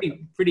it'd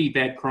be pretty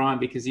bad crime,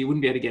 because you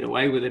wouldn't be able to get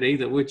away with it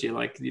either, would you?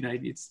 Like,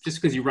 it's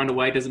just because you run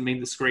away doesn't mean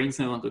the screen's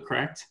no longer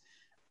cracked.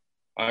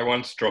 I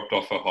once dropped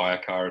off a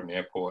hire car at an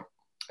airport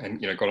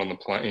and, got on the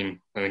plane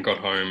and then got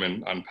home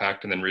and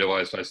unpacked and then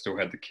realised I still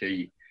had the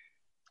key.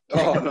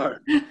 Oh, no.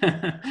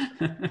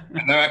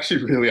 And they're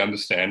actually really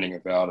understanding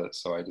about it.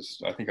 So I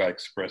think I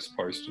express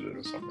posted it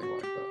or something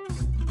like that.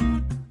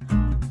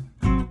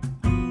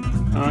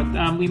 All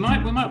right, we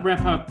might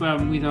wrap up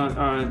with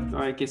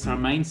I guess our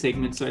main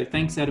segment. So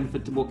thanks, Adam, for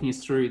walking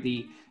us through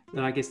the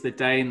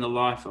day in the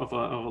life of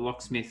a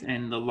locksmith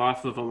and the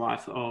life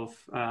of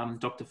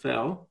Dr.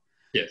 Fell.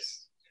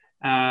 Yes.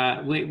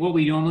 What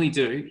we normally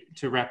do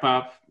to wrap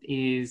up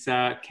is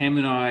Cam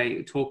and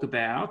I talk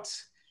about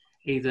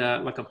either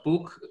like a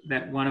book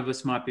that one of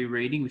us might be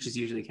reading, which is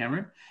usually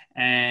Cameron,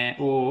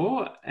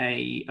 or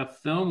a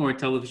film or a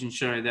television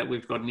show that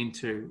we've gotten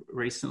into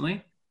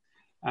recently.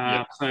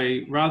 So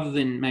rather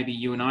than maybe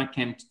you and I,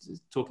 Cam,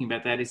 talking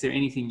about that, is there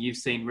anything you've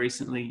seen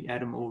recently,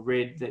 Adam, or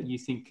read that you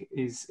think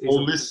is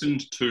or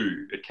listened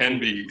to? It could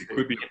be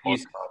a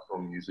podcast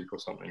or music or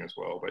something as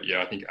well. But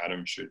yeah, I think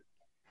Adam should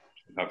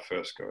have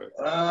first go.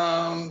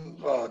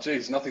 Oh,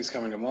 geez, nothing's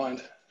coming to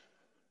mind.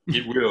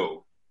 It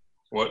will.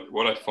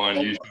 What I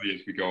find usually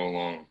as we go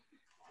along.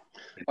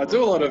 I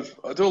do a lot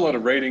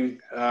of reading,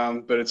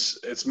 but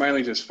it's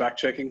mainly just fact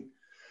checking.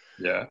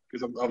 Yeah,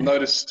 because I've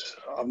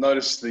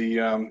noticed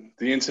the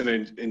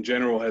internet in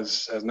general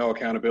has no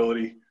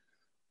accountability.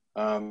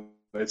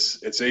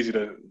 It's easy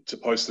to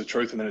post the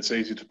truth, and then it's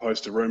easy to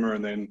post a rumor,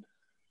 and then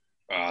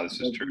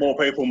this is true. More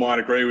people might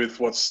agree with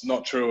what's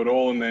not true at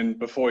all, and then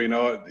before you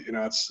know it,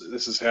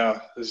 this is how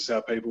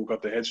people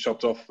got their heads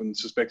chopped off and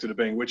suspected of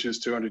being witches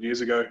 200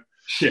 years ago.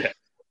 Yeah.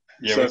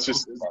 So it's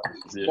just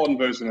a modern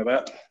version of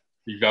that.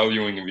 The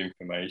valuing of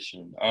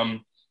information.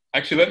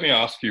 Actually, let me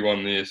ask you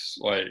on this,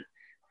 like,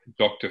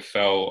 Dr.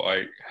 Fell,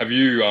 have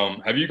you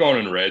gone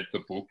and read the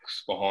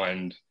books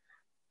behind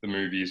the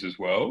movies as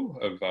well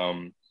of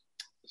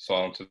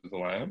Silence of the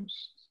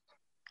Lambs?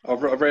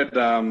 I've read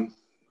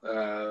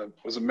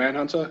was it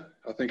Manhunter?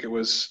 I think it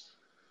was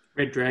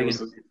Red Dragon.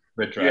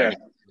 Red Dragon.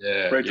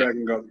 Yeah. Red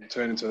Dragon got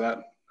turned into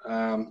that.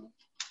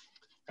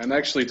 And they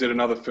actually did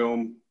another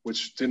film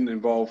which didn't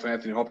involve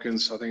Anthony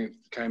Hopkins. I think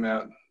it came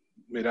out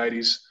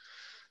mid-80s.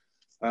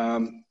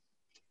 But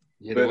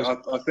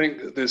I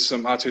think there's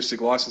some artistic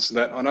license to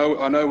that. I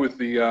know with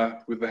the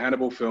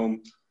Hannibal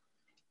film,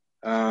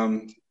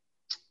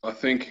 I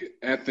think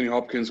Anthony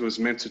Hopkins was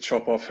meant to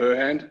chop off her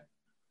hand,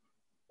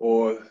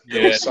 or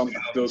there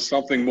was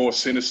something more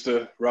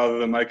sinister rather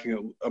than making it.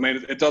 I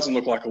mean, it doesn't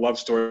look like a love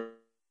story.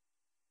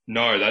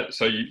 No,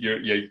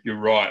 you're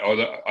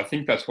right. I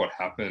think that's what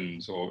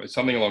happens, or it's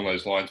something along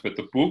those lines. But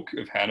the book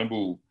of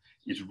Hannibal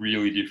is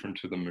really different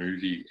to the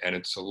movie, and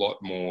it's a lot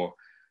more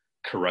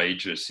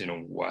courageous in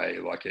a way.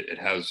 Like it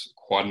has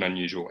quite an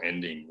unusual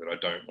ending that I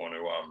don't want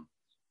to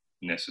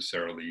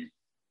necessarily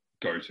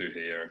go to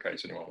here in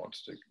case anyone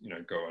wants to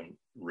go and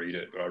read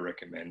it, but I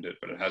recommend it.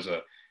 But it has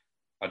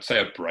I'd say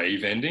a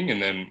brave ending.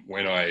 And then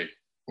when I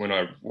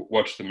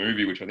watched the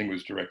movie, which I think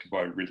was directed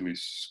by Ridley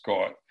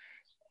Scott,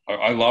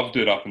 I loved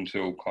it up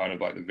until kind of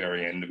like the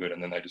very end of it,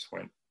 and then they just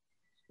went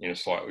in a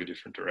slightly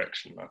different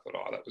direction. I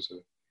thought, that was a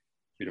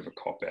bit of a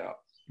cop out.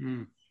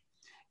 Mm.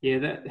 Yeah,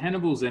 that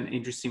Hannibal's an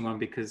interesting one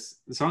because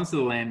The Silence of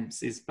the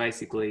Lambs is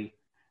basically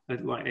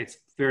it's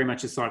very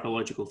much a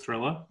psychological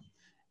thriller,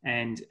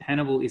 and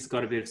Hannibal has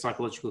got a bit of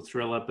psychological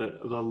thriller, but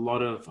a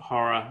lot of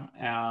horror,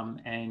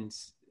 and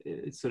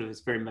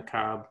it's very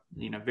macabre.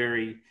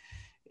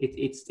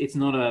 It's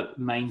not a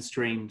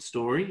mainstream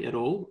story at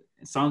all.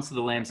 Silence of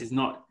the Lambs is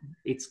not.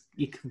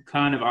 You can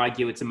kind of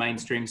argue it's a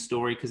mainstream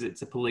story because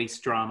it's a police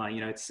drama.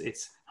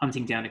 It's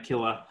hunting down a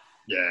killer.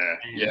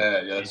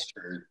 Yeah, that's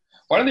true.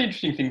 One of the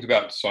interesting things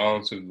about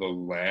Silence of the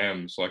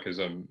Lambs, like as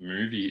a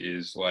movie,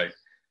 is like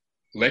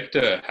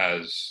Lecter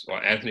has,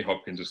 like Anthony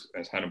Hopkins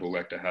as Hannibal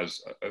Lecter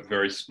has a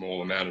very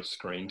small amount of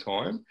screen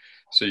time.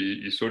 So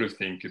you sort of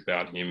think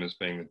about him as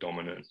being the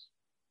dominant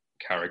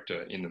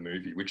character in the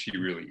movie, which he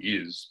really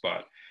is.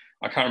 But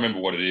I can't remember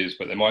what it is,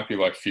 but there might be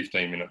like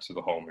 15 minutes of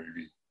the whole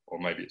movie, or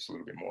maybe it's a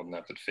little bit more than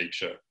that, that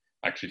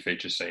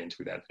feature scenes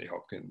with Anthony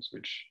Hopkins,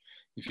 which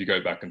if you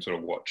go back and sort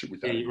of watch it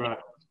with that. Yeah, you're right.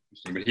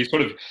 But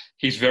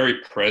he's very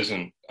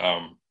present,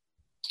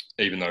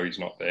 even though he's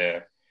not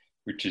there,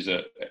 which is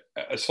a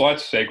slight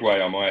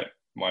segue.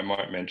 I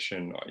might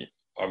mention.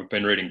 I've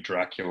been reading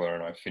Dracula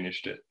and I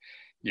finished it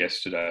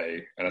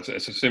yesterday, and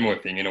it's a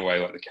similar thing in a way.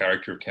 Like the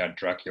character of Count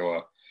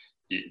Dracula,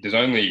 there's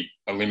only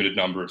a limited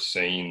number of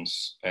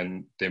scenes,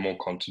 and they're more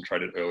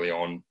concentrated early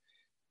on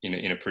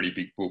in a pretty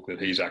big book that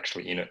he's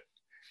actually in it,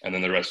 and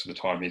then the rest of the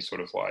time he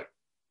sort of like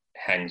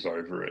hangs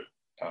over it.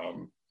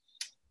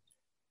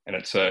 And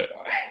it's I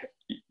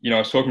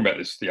was talking about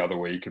this the other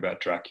week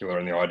about Dracula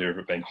and the idea of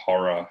it being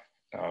horror,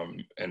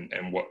 and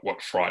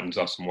what frightens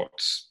us and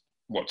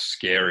what's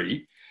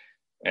scary.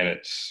 And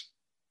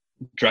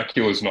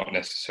Dracula's not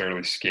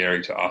necessarily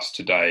scary to us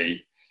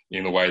today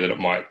in the way that it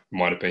might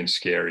have been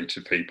scary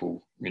to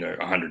people,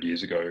 100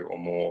 years ago or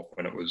more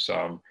when it was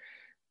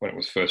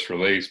first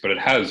released. But it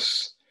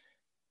has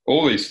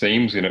all these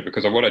themes in it,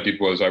 because what I did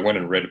was I went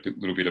and read a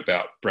little bit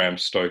about Bram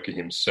Stoker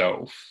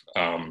himself,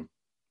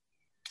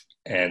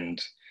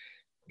 and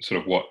sort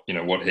of what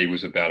he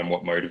was about and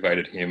what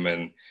motivated him.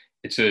 And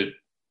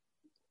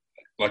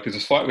there's a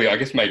slightly, I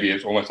guess maybe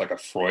it's almost like a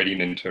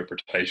Freudian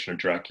interpretation of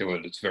Dracula.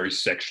 It's very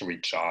sexually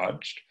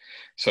charged,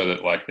 so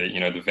that like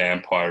the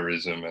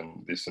vampirism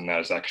and this and that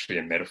is actually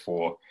a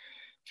metaphor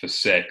for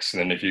sex.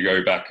 And then if you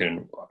go back,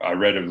 and I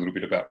read a little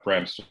bit about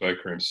Bram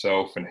Stoker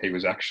himself, and he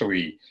was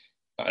actually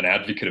an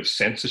advocate of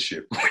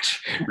censorship,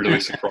 which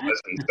really surprised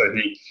me. So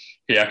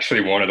he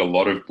actually wanted a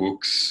lot of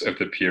books of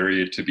the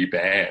period to be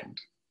banned.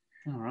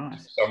 All right.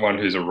 Someone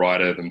who's a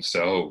writer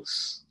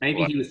themselves.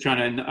 Maybe he was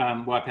trying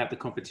to wipe out the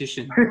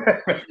competition.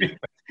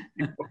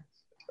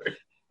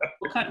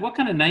 What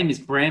kind of name is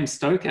Bram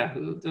Stoker? I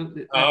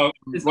know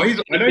he's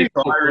Irish.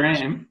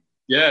 Bram.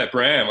 Yeah,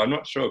 Bram. I'm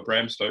not sure.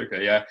 Bram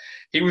Stoker. Yeah,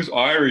 he was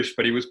Irish,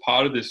 but he was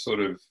part of this sort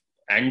of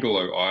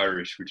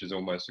Anglo-Irish, which is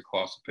almost a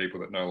class of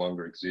people that no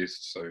longer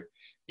exists. So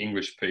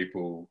English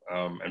people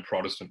and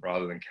Protestant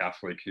rather than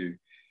Catholic who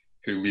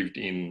lived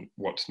in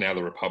what's now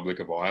the Republic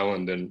of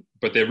Ireland,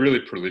 but they're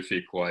really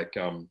prolific. Like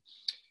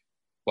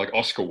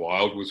Oscar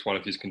Wilde was one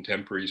of his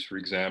contemporaries, for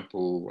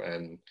example,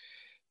 and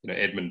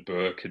Edmund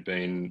Burke had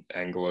been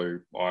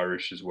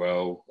Anglo-Irish as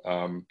well.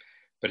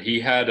 But he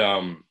had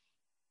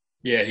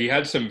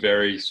some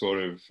very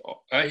sort of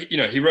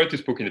he wrote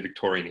this book in the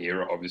Victorian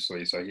era,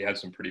 obviously, so he had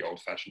some pretty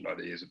old-fashioned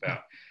ideas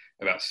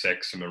about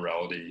sex and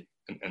morality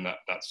and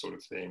that sort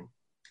of thing.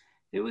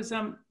 There's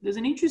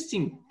an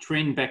interesting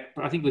trend back,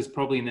 I think it was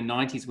probably in the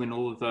 90s when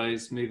all of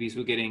those movies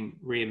were getting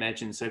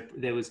reimagined. So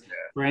there was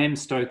Bram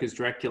Stoker's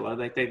Dracula.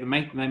 They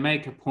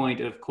make a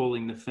point of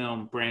calling the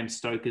film Bram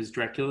Stoker's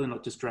Dracula,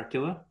 not just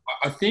Dracula.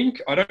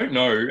 I don't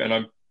know, and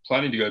I'm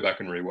planning to go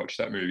back and rewatch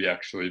that movie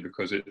actually,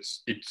 because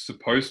it's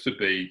supposed to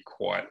be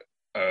quite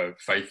a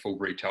faithful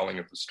retelling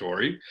of the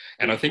story.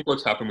 And I think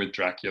what's happened with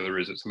Dracula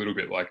is it's a little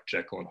bit like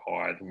Jekyll and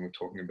Hyde, when we were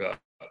talking about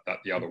that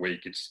the other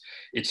week.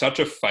 It's such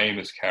a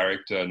famous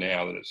character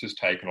now that it's just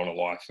taken on a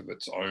life of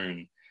its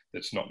own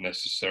that's not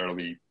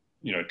necessarily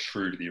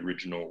true to the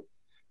original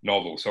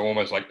novel. So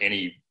almost like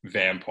any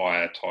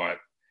vampire type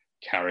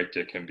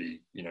character can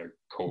be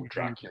called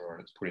Dracula,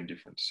 and it's put in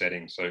different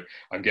settings. So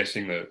I'm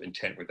guessing the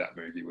intent with that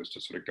movie was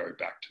to sort of go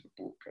back to the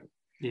book. And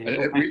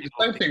the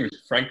same thing with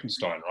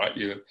Frankenstein, right?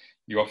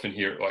 You often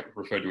hear it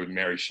referred to as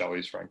Mary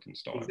Shelley's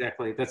Frankenstein.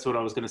 Exactly, that's what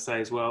I was going to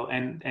say as well.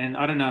 And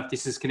I don't know if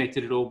this is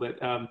connected at all, but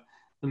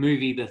the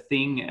movie The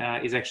Thing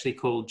is actually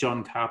called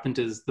John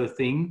Carpenter's The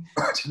Thing.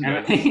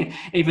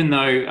 Even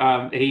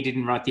though he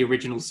didn't write the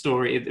original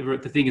story,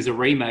 The Thing is a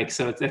remake,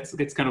 so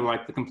it's kind of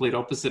like the complete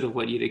opposite of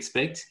what you'd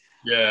expect.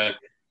 Yeah.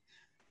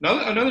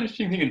 Another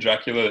interesting thing in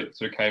Dracula that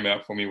sort of came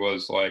out for me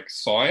was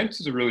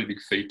science is a really big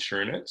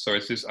feature in it. So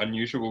it's this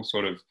unusual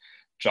sort of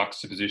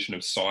juxtaposition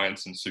of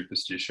science and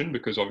superstition,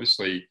 because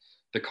obviously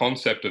the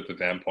concept of the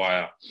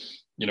vampire,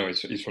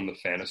 is from the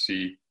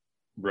fantasy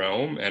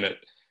realm, and it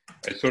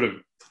sort of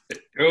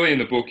early in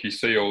the book you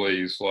see all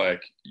these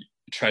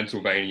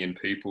Transylvanian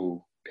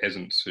people,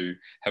 peasants who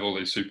have all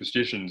these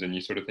superstitions, and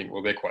you sort of think,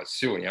 well, they're quite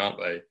silly, aren't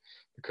they?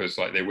 Because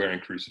they're wearing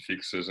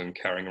crucifixes and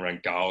carrying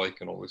around garlic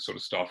and all this sort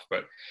of stuff.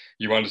 But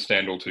you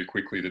understand all too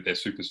quickly that their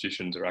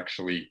superstitions are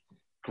actually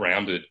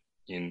grounded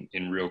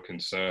in real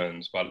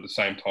concerns. But at the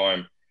same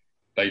time,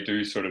 they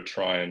do sort of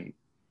try and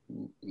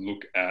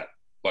look at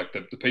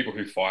the people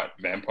who fight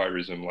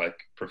vampirism, like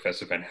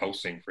Professor Van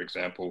Helsing, for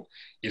example,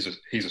 he's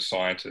a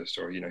scientist,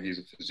 or he's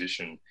a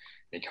physician,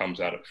 and he comes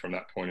at it from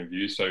that point of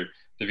view. So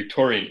the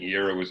Victorian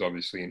era was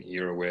obviously an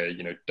era where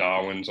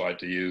Darwin's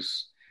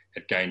ideas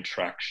had gained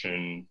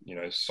traction.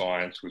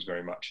 Science was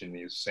very much in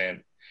the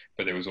ascent,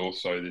 but there was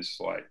also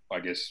this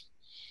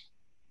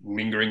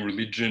lingering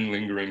religion,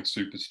 lingering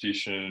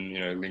superstition,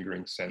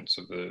 lingering sense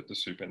of the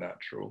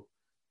supernatural.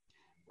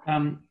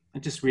 I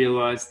just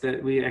realised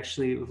that we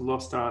actually have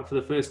lost for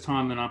the first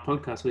time in our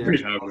podcast, we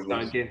actually lost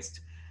our guest.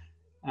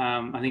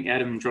 I think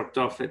Adam dropped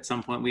off at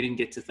some point. We didn't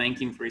get to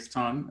thank him for his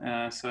time.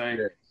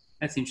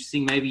 That's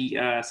interesting. Maybe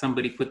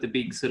somebody put the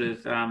big sort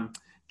of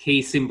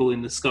key symbol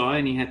in the sky,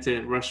 and he had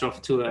to rush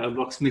off to a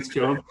locksmith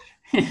job.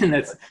 And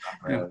that's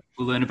we'll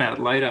learn about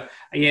it later.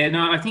 Yeah,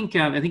 no, I think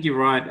you're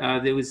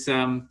right. There was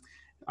I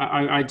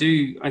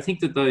think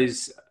that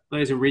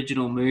those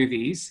original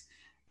movies,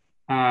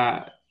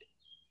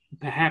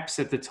 perhaps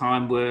at the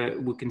time were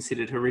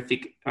considered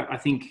horrific. I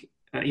think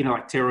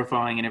like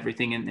terrifying and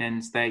everything,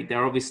 and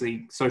they're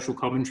obviously social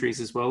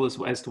commentaries as well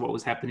as to what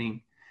was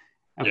happening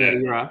of that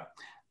era.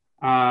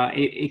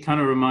 It kind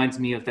of reminds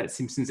me of that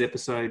Simpsons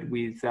episode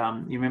with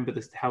you remember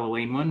the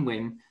Halloween one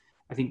when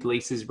I think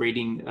Lisa's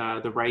reading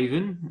The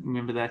Raven.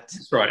 Remember that?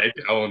 That's right,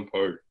 Edgar Allan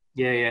Poe.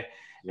 Yeah.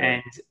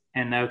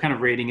 And they were kind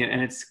of reading it,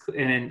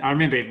 and I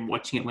remember even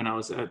watching it when I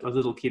was a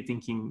little kid,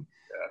 thinking,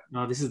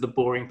 "No, this is the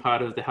boring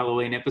part of the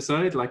Halloween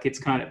episode." Like it's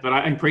kind of, but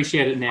I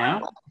appreciate it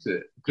now.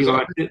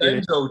 Because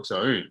James Earl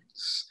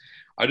Jones,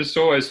 I just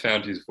always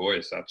found his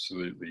voice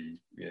absolutely,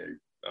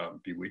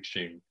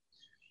 bewitching.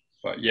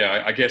 But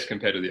yeah, I guess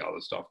compared to the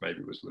other stuff, maybe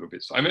it was a little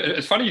bit. I mean,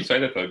 it's funny you say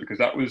that though, because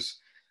that was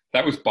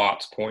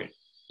Bart's point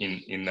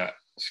in that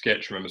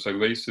sketch. Remember, so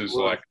Lisa's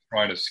like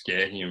trying to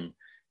scare him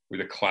with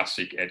a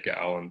classic Edgar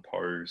Allan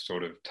Poe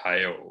sort of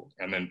tale,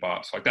 and then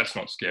Bart's like, "That's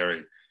not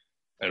scary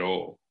at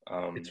all."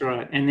 That's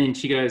right. And then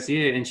she goes,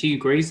 and she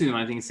agrees with him.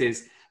 I think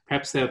says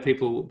perhaps there were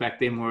people back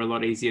then were a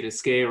lot easier to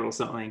scare or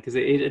something because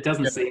it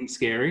doesn't seem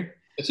scary.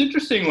 It's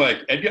interesting.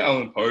 Like Edgar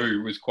Allan Poe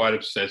was quite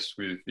obsessed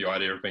with the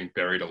idea of being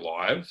buried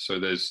alive. So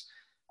there's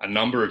a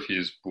number of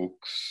his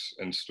books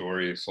and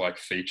stories like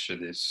feature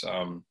this.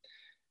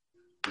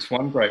 There's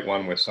one great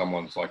one where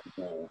someone's like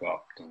walled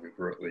up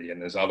deliberately,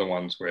 and there's other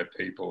ones where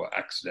people are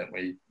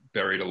accidentally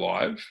buried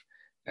alive.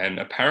 And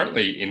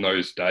apparently in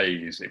those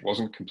days, it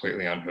wasn't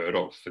completely unheard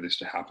of for this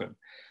to happen.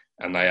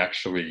 And they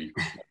actually,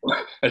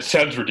 it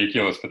sounds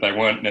ridiculous, but they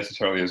weren't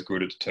necessarily as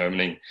good at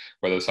determining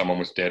whether someone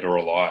was dead or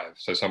alive.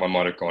 So someone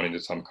might have gone into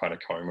some kind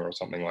of coma or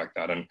something like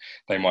that, and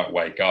they might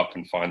wake up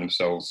and find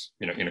themselves,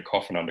 in a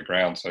coffin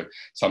underground. So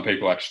some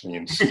people actually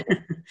install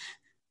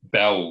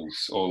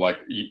bells, or like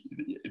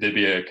there'd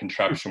be a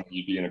contraption where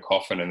you'd be in a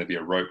coffin and there'd be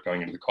a rope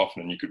going into the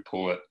coffin and you could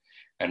pull it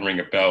and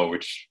ring a bell,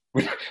 which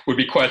would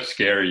be quite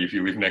scary if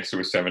you lived next to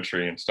a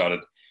cemetery and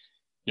started,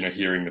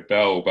 hearing the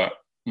bell. But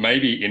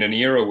maybe in an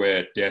era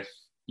where death,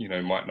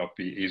 might not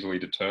be easily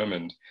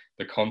determined,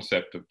 the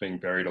concept of being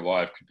buried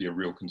alive could be a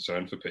real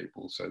concern for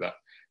people, so that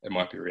it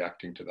might be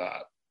reacting to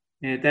that.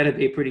 Yeah, that'd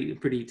be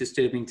pretty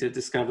disturbing to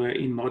discover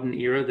in modern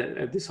era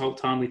that this whole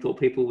time we thought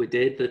people were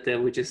dead, that they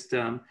were just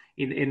in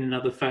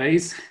another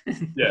phase.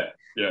 Yeah.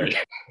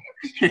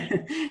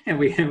 And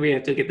we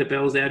have to get the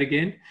bells out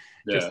again,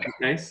 just in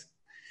case.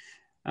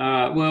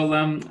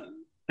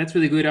 That's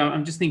really good.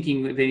 I'm just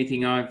thinking of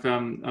anything I've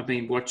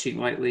been watching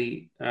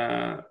lately.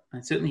 I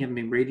certainly haven't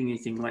been reading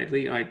anything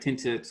lately. I tend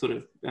to sort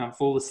of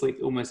fall asleep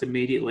almost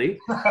immediately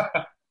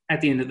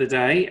at the end of the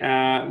day.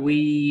 I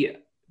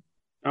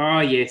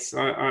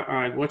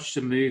watched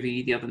a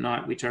movie the other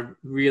night which I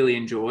really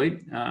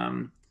enjoyed.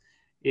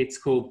 It's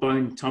called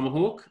Bone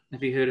Tomahawk.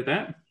 Have you heard of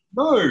that?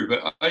 No,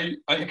 but I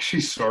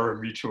actually saw a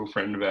mutual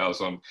friend of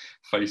ours on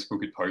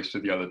Facebook had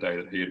posted the other day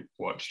that he had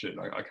watched it.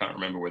 I can't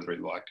remember whether he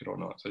liked it or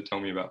not. So tell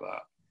me about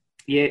that.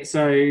 Yeah,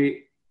 so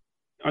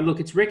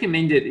it's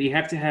recommended. You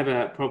have to have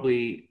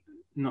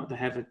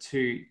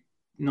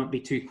not be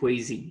too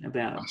queasy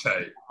about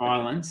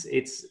violence.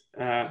 It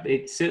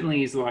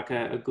certainly is like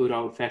a good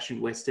old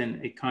fashioned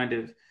Western. It kind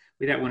of,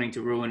 without wanting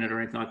to ruin it or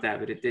anything like that,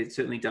 but it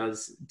certainly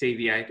does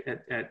deviate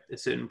at a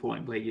certain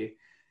point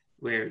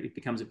where it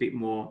becomes a bit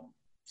more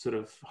sort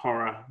of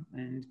horror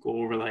and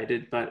gore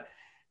related. But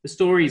the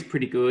story is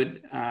pretty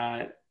good.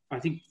 I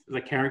think the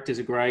characters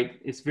are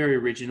great. It's very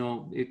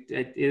original.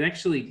 It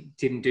actually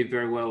didn't do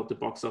very well at the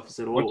box office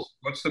at all.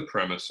 What's the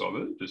premise of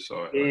it? Just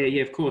so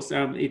yeah, of course.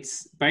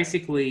 It's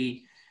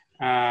basically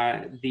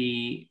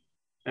it's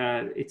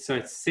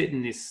set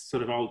in this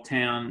sort of old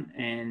town,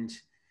 and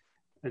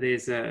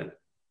there's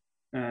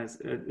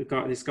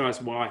this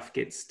guy's wife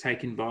gets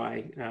taken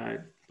by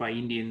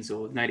Indians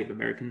or Native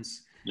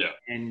Americans. Yeah,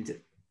 and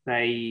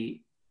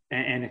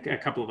and a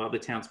couple of other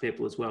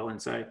townspeople as well.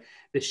 And so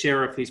the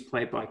sheriff, who's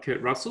played by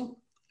Kurt Russell.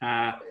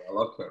 I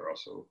love Kurt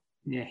Russell.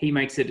 Yeah, he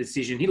makes a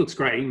decision. He looks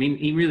great. I mean,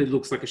 he really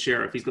looks like a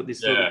sheriff. He's got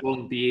this sort of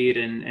long beard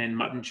and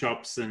mutton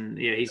chops. And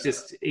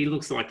he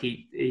looks like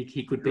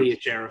he could be a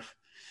sheriff.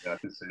 Yeah, I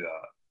can see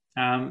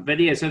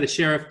that. So the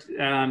sheriff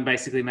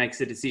basically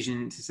makes a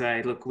decision to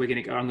say, look, I'm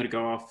going to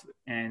go off,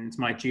 and it's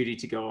my duty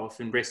to go off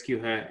and rescue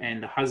her.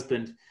 And the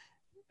husband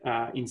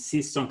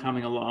insists on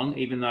coming along,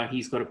 even though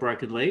he's got a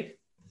broken leg.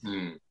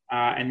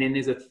 And then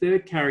there's a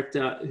third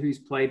character who's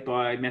played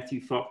by Matthew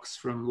Fox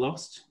from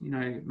Lost.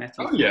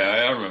 Matthew. Oh,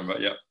 yeah, I remember,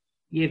 yeah.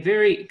 Yeah,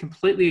 very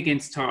completely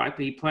against type.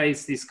 He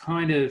plays this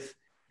kind of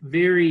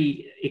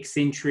very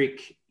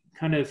eccentric,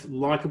 kind of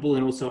likable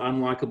and also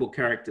unlikable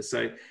character.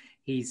 So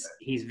he's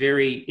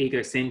very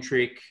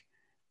egocentric.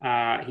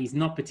 He's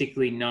not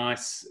particularly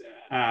nice,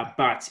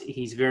 but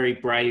he's very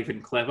brave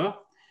and clever.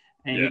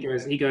 And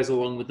he goes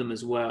along with them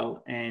as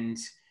well. And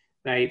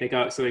they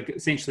go. So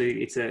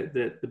essentially, it's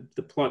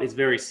the plot is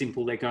very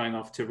simple. They're going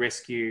off to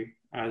rescue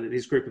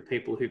this group of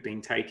people who've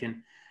been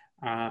taken.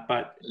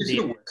 But it's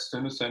a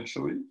Western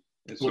essentially.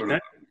 It's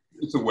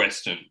a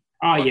Western.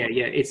 Oh yeah.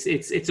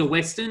 It's a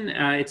Western.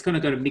 It's kind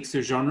of got a mix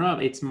of genre.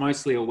 It's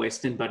mostly a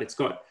Western, but it's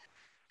got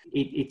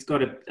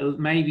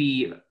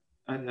maybe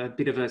a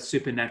bit of a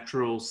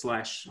supernatural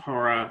 /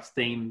 horror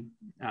theme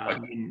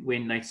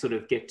when they sort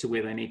of get to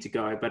where they need to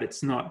go. But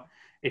it's not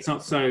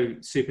so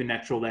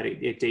supernatural that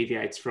it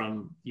deviates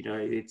from,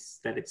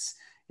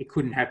 it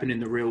couldn't happen in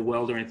the real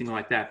world or anything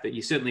like that. But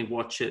you certainly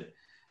watch it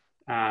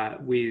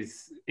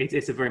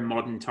it's a very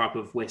modern type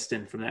of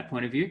Western from that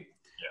point of view.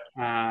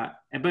 Yeah.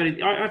 But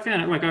I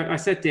found it, like I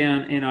sat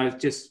down and I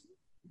just,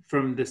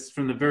 from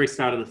the very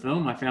start of the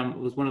film, I found it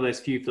was one of those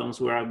few films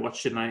where I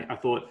watched it and I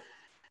thought,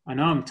 I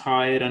know I'm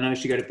tired, I know I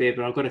should go to bed,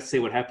 but I've got to see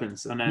what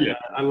happens. And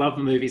I love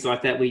movies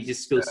like that where you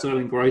just feel so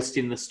engrossed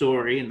in the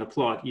story and the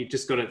plot. You've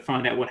just got to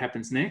find out what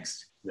happens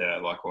next. Yeah,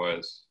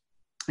 likewise.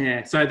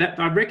 Yeah, so that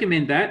I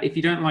recommend that. If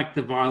you don't like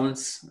the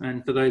violence,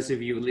 and for those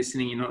of you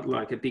listening, you're not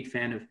like a big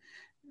fan of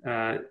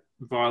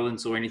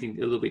violence or anything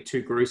a little bit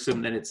too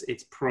gruesome, then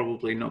it's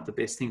probably not the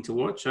best thing to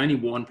watch. I only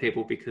warn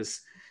people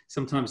because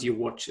sometimes you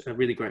watch a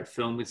really great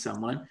film with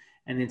someone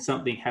and then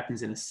something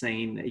happens in a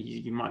scene that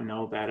you might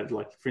know about it.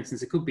 Like, for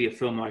instance, it could be a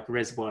film like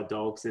Reservoir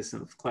Dogs. There's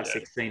some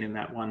classic scene in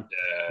that one.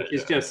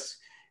 It's just,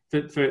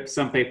 for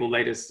some people,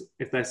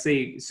 if they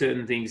see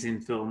certain things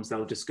in films,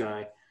 they'll just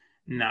go,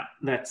 nah,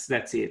 that's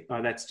it.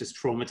 Oh, that's just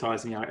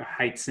traumatizing. I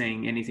hate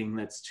seeing anything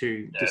that's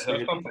too... Yeah, for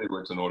some people,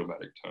 it's an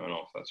automatic turn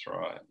off. That's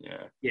right,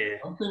 Yeah.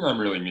 One thing I'm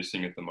really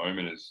missing at the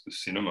moment is the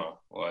cinema.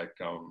 Like,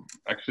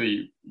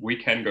 actually, we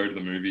can go to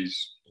the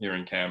movies here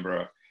in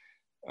Canberra,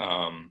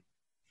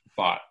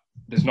 but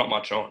there's not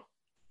much on.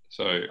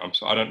 So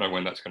I don't know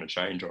when that's going to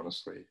change,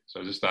 honestly.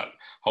 So just that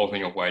whole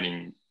thing of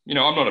waiting. I'm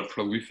not a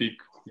prolific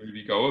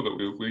movie goer, but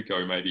we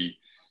go maybe...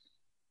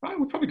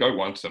 we'll probably go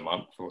once a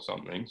month or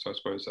something. So I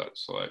suppose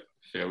that's like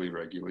fairly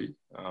regularly.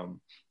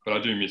 But I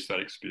do miss that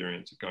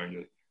experience of going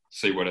to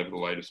see whatever the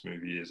latest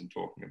movie is and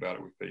talking about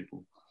it with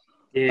people.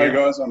 Yeah. Hey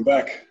guys, I'm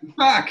back.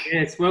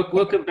 Yes,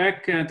 welcome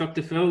back,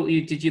 Dr. Phil.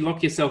 Did you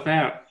lock yourself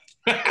out?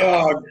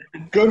 Oh,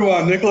 good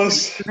one,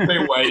 Nicholas. I've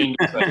been waiting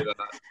to say that.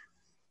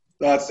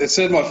 It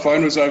said my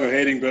phone was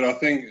overheating, but I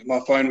think my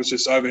phone was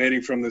just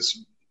overheating from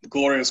this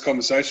glorious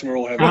conversation we're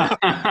all having.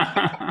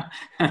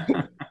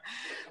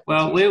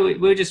 Well,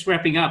 we're just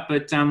wrapping up,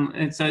 but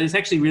and so it's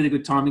actually really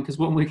good timing because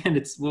what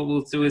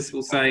we'll do is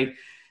we'll say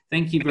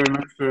thank you very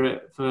much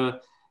for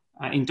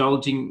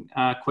indulging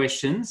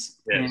questions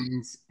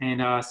and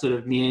sort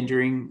of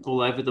meandering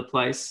all over the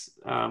place,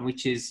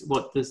 which is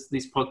what this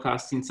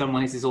podcast in some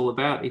ways is all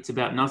about. It's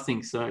about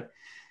nothing, so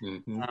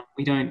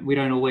we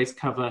don't always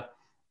cover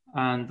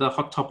the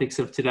hot topics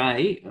of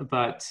today,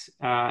 but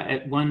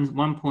at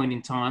one point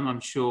in time, I'm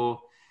sure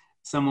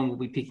someone will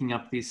be picking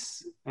up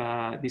this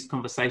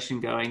conversation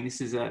going,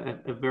 this is a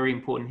very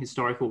important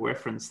historical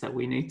reference that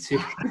we need to.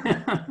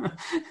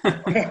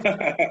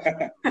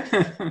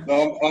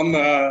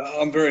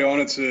 I'm very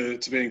honoured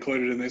to be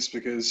included in this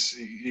because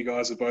you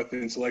guys are both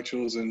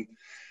intellectuals, and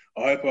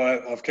I hope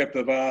I've kept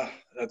the bar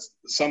at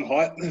some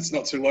height. It's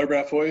not too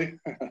lowbrow for you.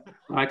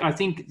 Like, I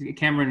think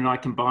Cameron and I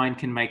combined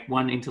can make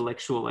one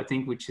intellectual, I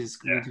think, which is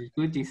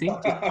good. Do you think?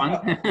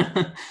 I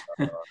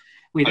think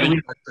we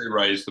actually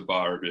raised the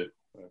bar a bit.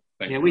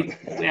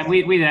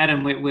 With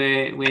Adam,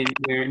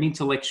 we're an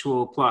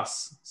intellectual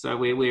plus, so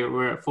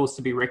we're a force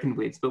to be reckoned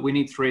with. But we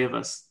need three of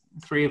us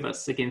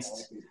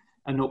against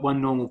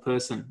one normal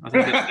person. I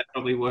think that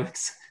probably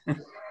works.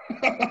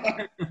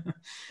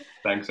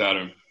 Thanks,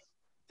 Adam.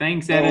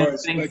 Thanks,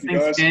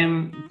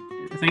 Jam.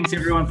 Thanks,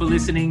 everyone, for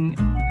listening.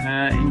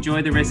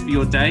 Enjoy the rest of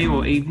your day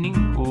or evening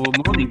or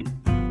morning.